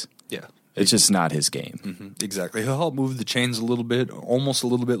plays. Yeah. It's just not his game. Mm-hmm. Exactly. He'll help move the chains a little bit, almost a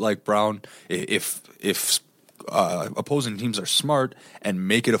little bit like Brown, if opposing teams are smart and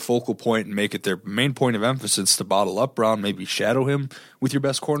make it a focal point and make it their main point of emphasis to bottle up Brown, maybe shadow him with your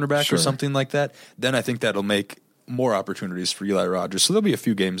best cornerback or something like that, then I think that'll make more opportunities for Eli Rogers. So there'll be a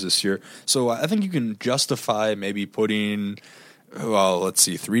few games this year. So I think you can justify maybe putting, $3 to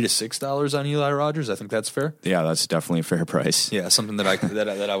 $6 on Eli Rogers. I think that's fair. Yeah, that's definitely a fair price. Yeah, something that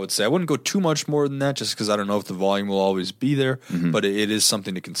I would say. I wouldn't go too much more than that, just because I don't know if the volume will always be there. Mm-hmm. But it is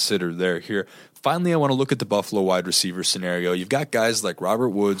something to consider there. Here, finally, I want to look at the Buffalo wide receiver scenario. You've got guys like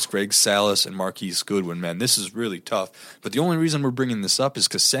Robert Woods, Greg Salas, and Marquise Goodwin. Man, this is really tough. But the only reason we're bringing this up is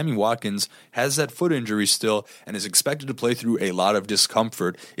because Sammy Watkins has that foot injury still and is expected to play through a lot of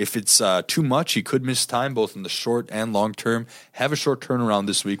discomfort. If it's too much, he could miss time both in the short and long term. Have a short turnaround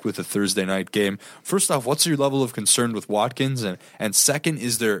this week with a Thursday night game. First off, what's your level of concern with Watkins? And second,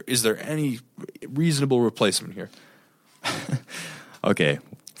 is there any reasonable replacement here? Okay.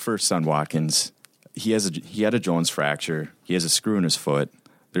 First on Watkins, he had a Jones fracture. He has a screw in his foot.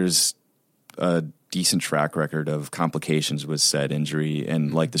 There's a decent track record of complications with said injury,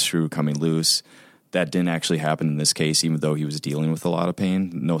 and like the screw coming loose. That didn't actually happen in this case, even though he was dealing with a lot of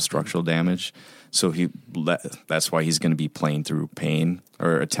pain, no structural damage. So that's why he's going to be playing through pain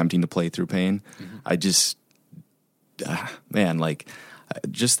or attempting to play through pain. Mm-hmm. I just,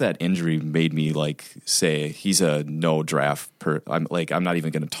 just that injury made me say he's a no draft. I'm not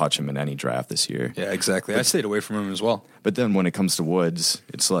even going to touch him in any draft this year. Yeah, exactly. I stayed away from him as well. But then when it comes to Woods,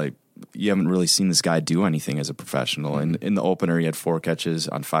 it's like you haven't really seen this guy do anything as a professional. And in the opener, he had 4 catches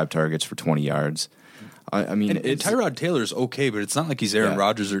on 5 targets for 20 yards. I mean, Tyrod Taylor's okay, but it's not like he's Aaron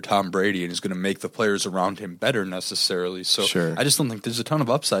Rodgers or Tom Brady and is going to make the players around him better necessarily. So I just don't think there's a ton of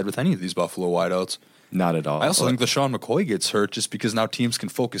upside with any of these Buffalo wideouts. Not at all. I also think LaShawn McCoy gets hurt just because now teams can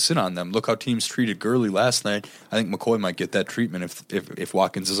focus in on them. Look how teams treated Gurley last night. I think McCoy might get that treatment if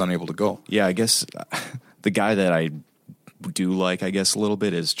Watkins is unable to go. Yeah, I guess the guy that I do like, I guess, a little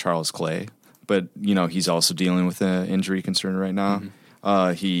bit is Charles Clay. But, he's also dealing with an injury concern right now.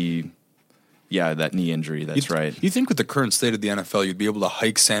 Mm-hmm. That knee injury, right. You think with the current state of the NFL, you'd be able to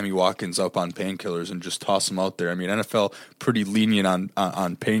hike Sammy Watkins up on painkillers and just toss him out there. I mean, NFL pretty lenient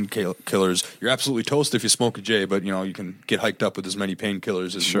on painkillers. You're absolutely toast if you smoke a J, but, you can get hiked up with as many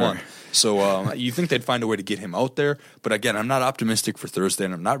painkillers as you want. So you think they'd find a way to get him out there. But again, I'm not optimistic for Thursday,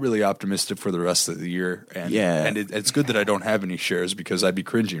 and I'm not really optimistic for the rest of the year. And it's good that I don't have any shares because I'd be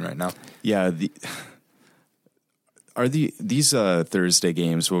cringing right now. Yeah. These Thursday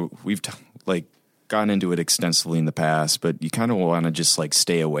games, we've gone into it extensively in the past, but you kind of want to just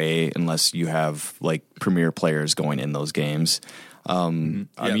stay away unless you have premier players going in those games. I mean,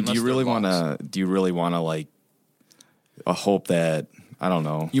 do you really want to hope that, I don't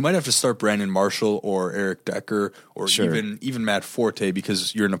know. You might have to start Brandon Marshall or Eric Decker or even Matt Forte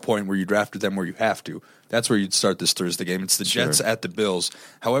because you're in a point where you drafted them where you have to. That's where you'd start this Thursday game. It's the Jets at the Bills.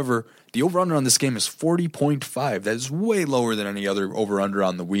 However, the over-under on this game is 40.5. That is way lower than any other over-under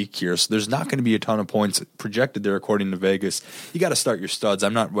on the week here. So there's not going to be a ton of points projected there, according to Vegas. You got to start your studs.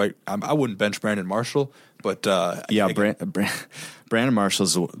 I wouldn't bench Brandon Marshall, but Brandon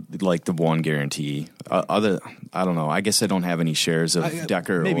Marshall's like the one guarantee. I don't know. I guess I don't have any shares of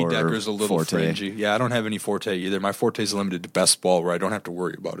Decker. Maybe or Decker's a little Forte. fringy. Yeah, I don't have any Forte either. My Forte is limited to best ball, where I don't have to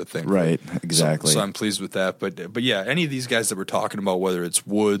worry about a thing. Right, exactly. So I'm pleased with that. But yeah, any of these guys that we're talking about, whether it's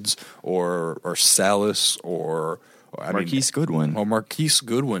Woods or Salas or Marquise Goodwin. Oh, Marquise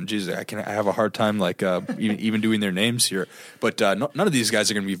Goodwin. Jeez, I have a hard time even doing their names here. But none of these guys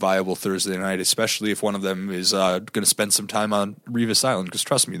are going to be viable Thursday night, especially if one of them is going to spend some time on Revis Island. Because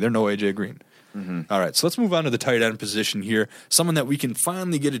trust me, they're no AJ Green. Mm-hmm. All right, so let's move on to the tight end position here. Someone that we can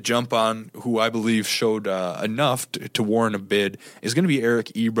finally get a jump on, who I believe showed enough to warrant a bid, is going to be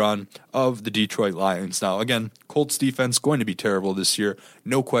Eric Ebron of the Detroit Lions. Now, again, Colts defense going to be terrible this year.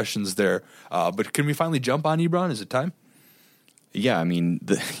 No questions there. But can we finally jump on Ebron? Is it time? Yeah, I mean,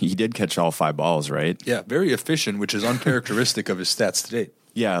 he did catch all 5 balls, right? Yeah, very efficient, which is uncharacteristic of his stats to date.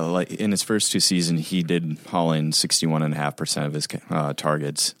 Yeah, like in his first 2 seasons, he did haul in 61.5% of his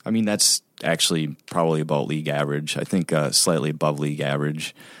targets. I mean, that's actually probably about league average. I think slightly above league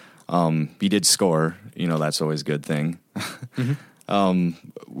average. He did score. That's always a good thing. Mm-hmm.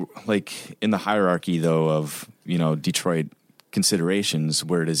 Like in the hierarchy, though, of Detroit considerations,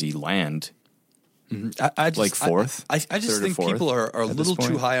 where does he land? I just, fourth? I just think people are a little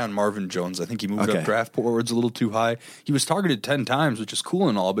too high on Marvin Jones. I think he moved up draft boards a little too high. He was targeted 10 times, which is cool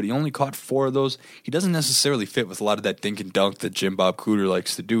and all, but he only caught 4 of those. He doesn't necessarily fit with a lot of that dink and dunk that Jim Bob Cooter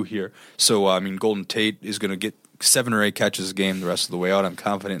likes to do here. So, Golden Tate is going to get 7 or 8 catches a game the rest of the way out. I'm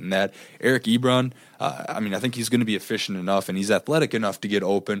confident in that. Eric Ebron, I think he's going to be efficient enough, and he's athletic enough to get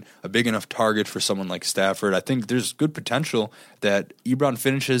open, a big enough target for someone like Stafford. I think there's good potential that Ebron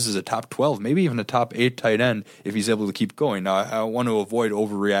finishes as a top 12, maybe even a top 8 tight end if he's able to keep going. Now, I want to avoid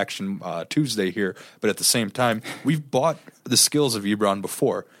overreaction Tuesday here, but at the same time, we've bought the skills of Ebron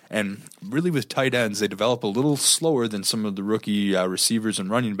before. And really with tight ends, they develop a little slower than some of the rookie receivers and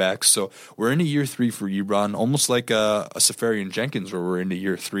running backs. So we're into year 3 for Ebron, almost like a Safarian Jenkins where we're into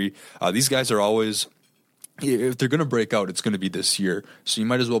year 3. These guys are always, if they're going to break out, it's going to be this year. So you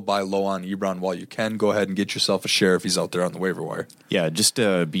might as well buy low on Ebron while you can. Go ahead and get yourself a share if he's out there on the waiver wire. Yeah, just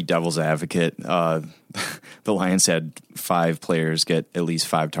to be devil's advocate, the Lions had 5 players get at least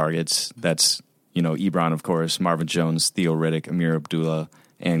 5 targets. That's, Ebron, of course, Marvin Jones, Theo Riddick, Amir Abdullah,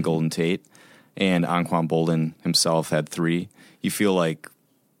 and Golden Tate, and Anquan Bolden himself had 3. You feel like,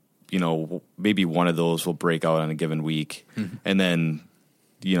 maybe one of those will break out on a given week, mm-hmm. and then,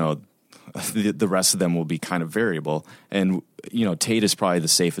 the rest of them will be kind of variable. And, Tate is probably the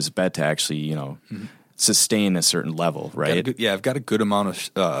safest bet to actually, mm-hmm. sustain a certain level, right? I've got a good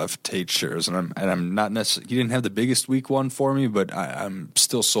amount of Tate shares, and I'm not necessarily. He didn't have the biggest week one for me, but I'm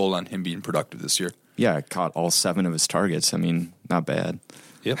still sold on him being productive this year. Yeah, caught all 7 of his targets. I mean, not bad.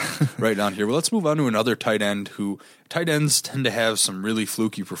 Yep, right on here. Well, let's move on to another tight end who tight ends tend to have some really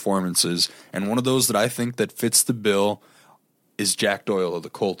fluky performances, and one of those that I think that fits the bill is Jack Doyle of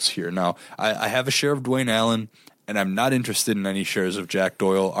the Colts here. Now, I have a share of Dwayne Allen, and I'm not interested in any shares of Jack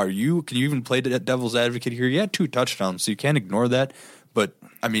Doyle. Are you? Can you even play devil's advocate here? He had 2 touchdowns, so you can't ignore that. But,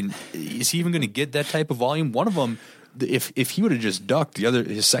 I mean, is he even going to get that type of volume? One of them, if he would have just ducked,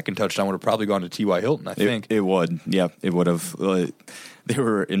 his second touchdown would have probably gone to T.Y. Hilton, I think. It would. Yeah, it would have. They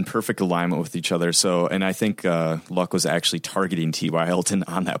were in perfect alignment with each other. So, and I think Luck was actually targeting T.Y. Hilton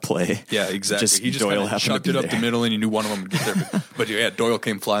on that play. Yeah, exactly. He just Doyle chucked it up the middle, and he knew one of them would get there. But yeah, Doyle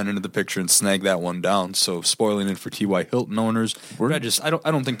came flying into the picture and snagged that one down. So, spoiling it for T.Y. Hilton owners. I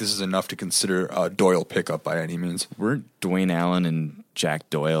don't think this is enough to consider a Doyle pickup by any means. Weren't Dwayne Allen and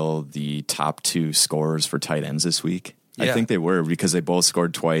Jack Doyle the top 2 scorers for tight ends this week? Yeah. I think they were, because they both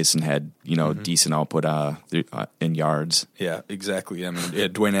scored twice and had, mm-hmm. decent output in yards. Yeah, exactly. I mean,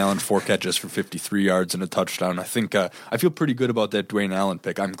 Dwayne Allen 4 catches for 53 yards and a touchdown. I think I feel pretty good about that Dwayne Allen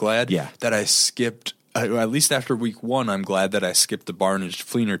pick. I'm glad that I skipped. At least after week 1, I'm glad that I skipped the Barnage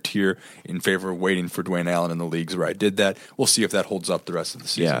Fleener tier in favor of waiting for Dwayne Allen in the leagues where I did that. We'll see if that holds up the rest of the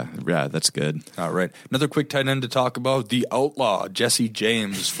season. Yeah, that's good. All right. Another quick tight end to talk about, the outlaw, Jesse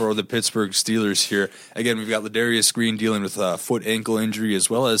James for the Pittsburgh Steelers here. Again, we've got Ladarius Green dealing with a foot ankle injury as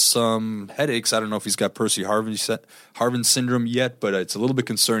well as some headaches. I don't know if he's got Percy Harvin syndrome yet, but it's a little bit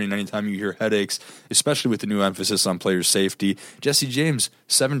concerning anytime you hear headaches, especially with the new emphasis on player safety. Jesse James,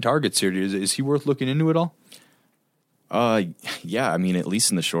 7 targets here. Is he worth looking into at all? Yeah, I mean, at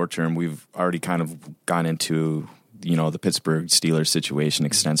least in the short term, we've already kind of gone into the Pittsburgh Steelers situation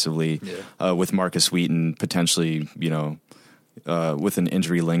extensively, with Marcus Wheaton potentially, with an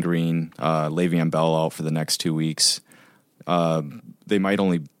injury lingering, Le'Veon Bell out for the next 2 weeks. They might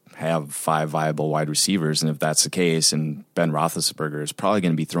only have 5 viable wide receivers, and if that's the case, and Ben Roethlisberger is probably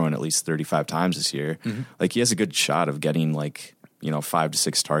going to be throwing at least 35 times this year, like he has a good shot of getting 5 to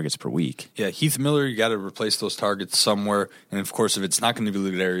 6 targets per week. Yeah, Heath Miller, you got to replace those targets somewhere. And, of course, if it's not going to be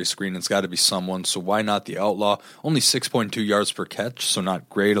Ladarius Green, it's got to be someone. So why not the Outlaw? Only 6.2 yards per catch, so not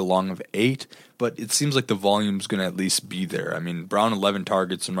great, a long of 8. But it seems like the volume's going to at least be there. I mean, Brown, 11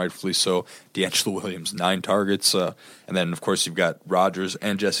 targets, and rightfully so. DeAngelo Williams, 9 targets. And then, of course, you've got Rodgers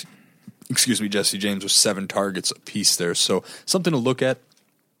and Jesse James with 7 targets apiece there. So something to look at.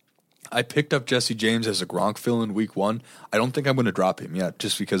 I picked up Jesse James as a Gronk fill in week 1. I don't think I'm going to drop him yet,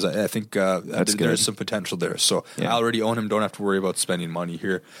 just because I think there's some potential there. So I already own him. Don't have to worry about spending money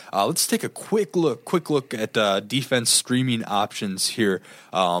here. Let's take a quick look at defense streaming options here.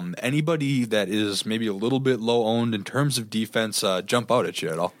 Anybody that is maybe a little bit low owned in terms of defense jump out at you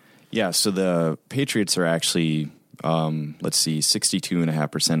at all? Yeah. So the Patriots are actually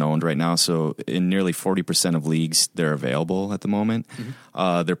 62.5% owned right now. So in nearly 40% of leagues, they're available at the moment.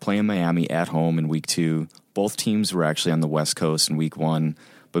 They're playing Miami at home in week 2. Both teams were actually on the West Coast in week 1,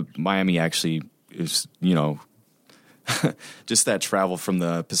 but Miami actually is, just that travel from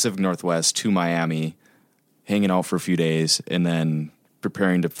the Pacific Northwest to Miami, hanging out for a few days, and then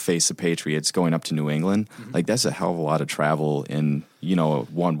preparing to face the Patriots going up to New England. Like, that's a hell of a lot of travel in,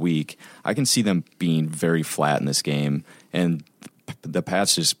 1 week. I can see them being very flat in this game, and the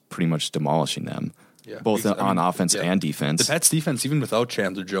Pats just pretty much demolishing them. Both on offense and defense. The Pats defense, even without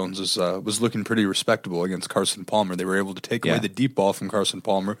Chandler Jones, was looking pretty respectable against Carson Palmer. They were able to take away the deep ball from Carson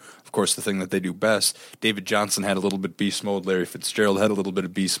Palmer. Of course, the thing that they do best. David Johnson had a little bit beast mode. Larry Fitzgerald had a little bit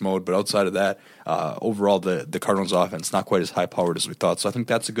of beast mode. But outside of that, overall, the Cardinals offense not quite as high-powered as we thought. So I think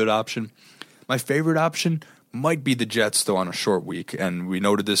that's a good option. My favorite option might be the Jets, though, on a short week, and we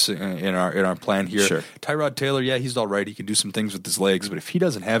noted this in our plan here. Sure. Tyrod Taylor, he's all right. He can do some things with his legs, but if he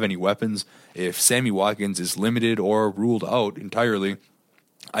doesn't have any weapons, if Sammy Watkins is limited or ruled out entirely,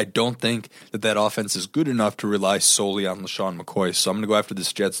 I don't think that offense is good enough to rely solely on LaShawn McCoy. So I'm going to go after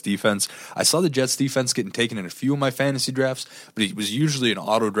this Jets defense. I saw the Jets defense getting taken in a few of my fantasy drafts, but it was usually an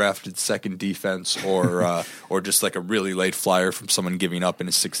auto-drafted second defense or just like a really late flyer from someone giving up in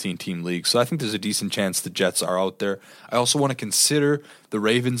a 16-team league. So I think there's a decent chance the Jets are out there. I also want to consider the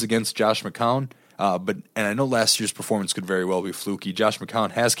Ravens against Josh McCown. And I know last year's performance could very well be fluky. Josh McCown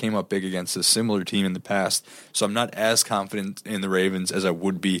has came up big against a similar team in the past, so I'm not as confident in the Ravens as I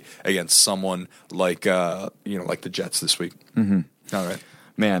would be against someone like like the Jets this week. All right.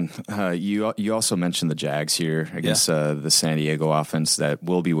 Man, you also mentioned the Jags here against the San Diego offense that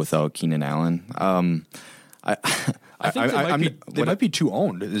will be without Keenan Allen. I think they might be too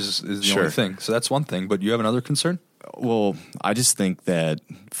owned is the only thing. So that's one thing. But you have another concern? Well, I just think that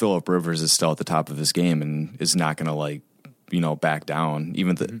Phillip Rivers is still at the top of his game and is not going to back down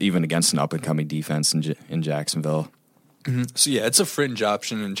even against an up and coming defense in Jacksonville. So it's a fringe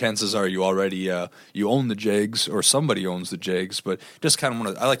option, and chances are you already you own the Jags or somebody owns the Jags. But just kind of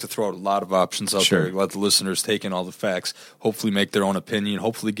want to, I like to throw out a lot of options out there, let the listeners take in all the facts, hopefully make their own opinion,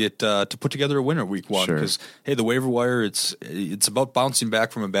 hopefully get to put together a winner week 1. Because the waiver wire, it's about bouncing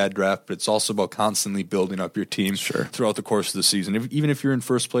back from a bad draft, but it's also about constantly building up your team throughout the course of the season. Even if you're in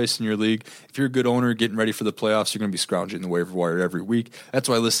first place in your league, if you're a good owner getting ready for the playoffs, you're going to be scrounging the waiver wire every week. That's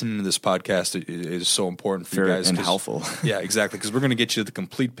why listening to this podcast is so important for you guys and helpful. Yeah, exactly, because we're going to get you the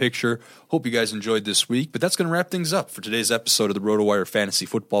complete picture. Hope you guys enjoyed this week, but that's going to wrap things up for today's episode of the RotoWire Fantasy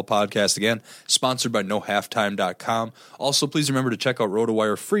Football Podcast. Again, sponsored by NoHalftime.com. Also, please remember to check out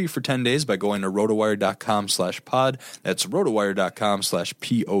RotoWire free for 10 days by going to rotowire.com/pod. That's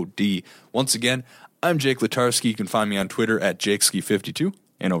rotowire.com/pod. Once again, I'm Jake Latarski. You can find me on Twitter at JakeSki52.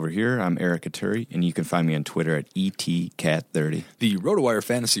 And over here, I'm Eric Aturi, and you can find me on Twitter at ETCat30. The RotoWire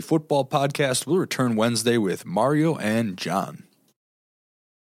Fantasy Football Podcast will return Wednesday with Mario and John.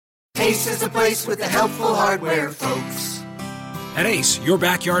 Ace is a place with the helpful hardware, folks. At Ace, your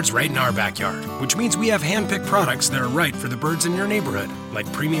backyard's right in our backyard, which means we have hand-picked products that are right for the birds in your neighborhood, like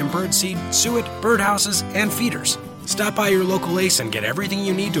premium bird seed, suet, birdhouses, and feeders. Stop by your local Ace and get everything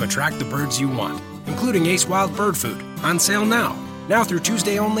you need to attract the birds you want, including Ace Wild Bird Food, on sale now. Now through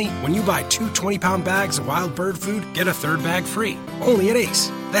Tuesday only, when you buy 2 20-pound bags of wild bird food, get a third bag free. Only at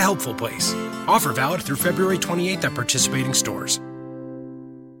Ace, the helpful place. Offer valid through February 28th at participating stores.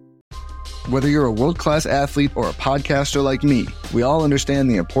 Whether you're a world-class athlete or a podcaster like me, we all understand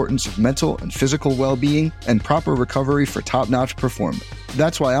the importance of mental and physical well-being and proper recovery for top-notch performance.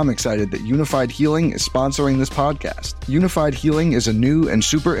 That's why I'm excited that Unified Healing is sponsoring this podcast. Unified Healing is a new and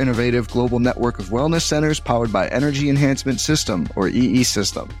super innovative global network of wellness centers powered by Energy Enhancement System, or EE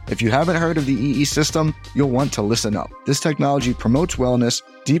System. If you haven't heard of the EE System, you'll want to listen up. This technology promotes wellness,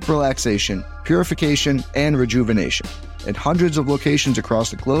 deep relaxation, purification, and rejuvenation. At hundreds of locations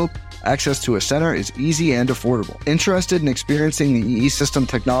across the globe, access to a center is easy and affordable. Interested in experiencing the EE System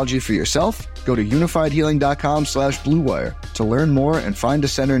technology for yourself? Go to unifiedhealing.com/bluewire to learn more and find a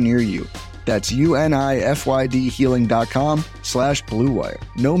center near you. That's unifydhealing.com/bluewire.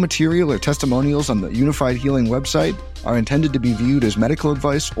 No material or testimonials on the Unified Healing website are intended to be viewed as medical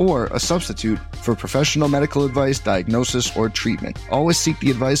advice or a substitute for professional medical advice, diagnosis, or treatment. Always seek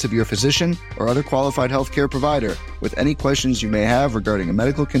the advice of your physician or other qualified healthcare provider with any questions you may have regarding a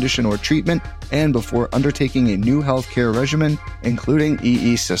medical condition or treatment and before undertaking a new healthcare regimen, including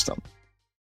EE System.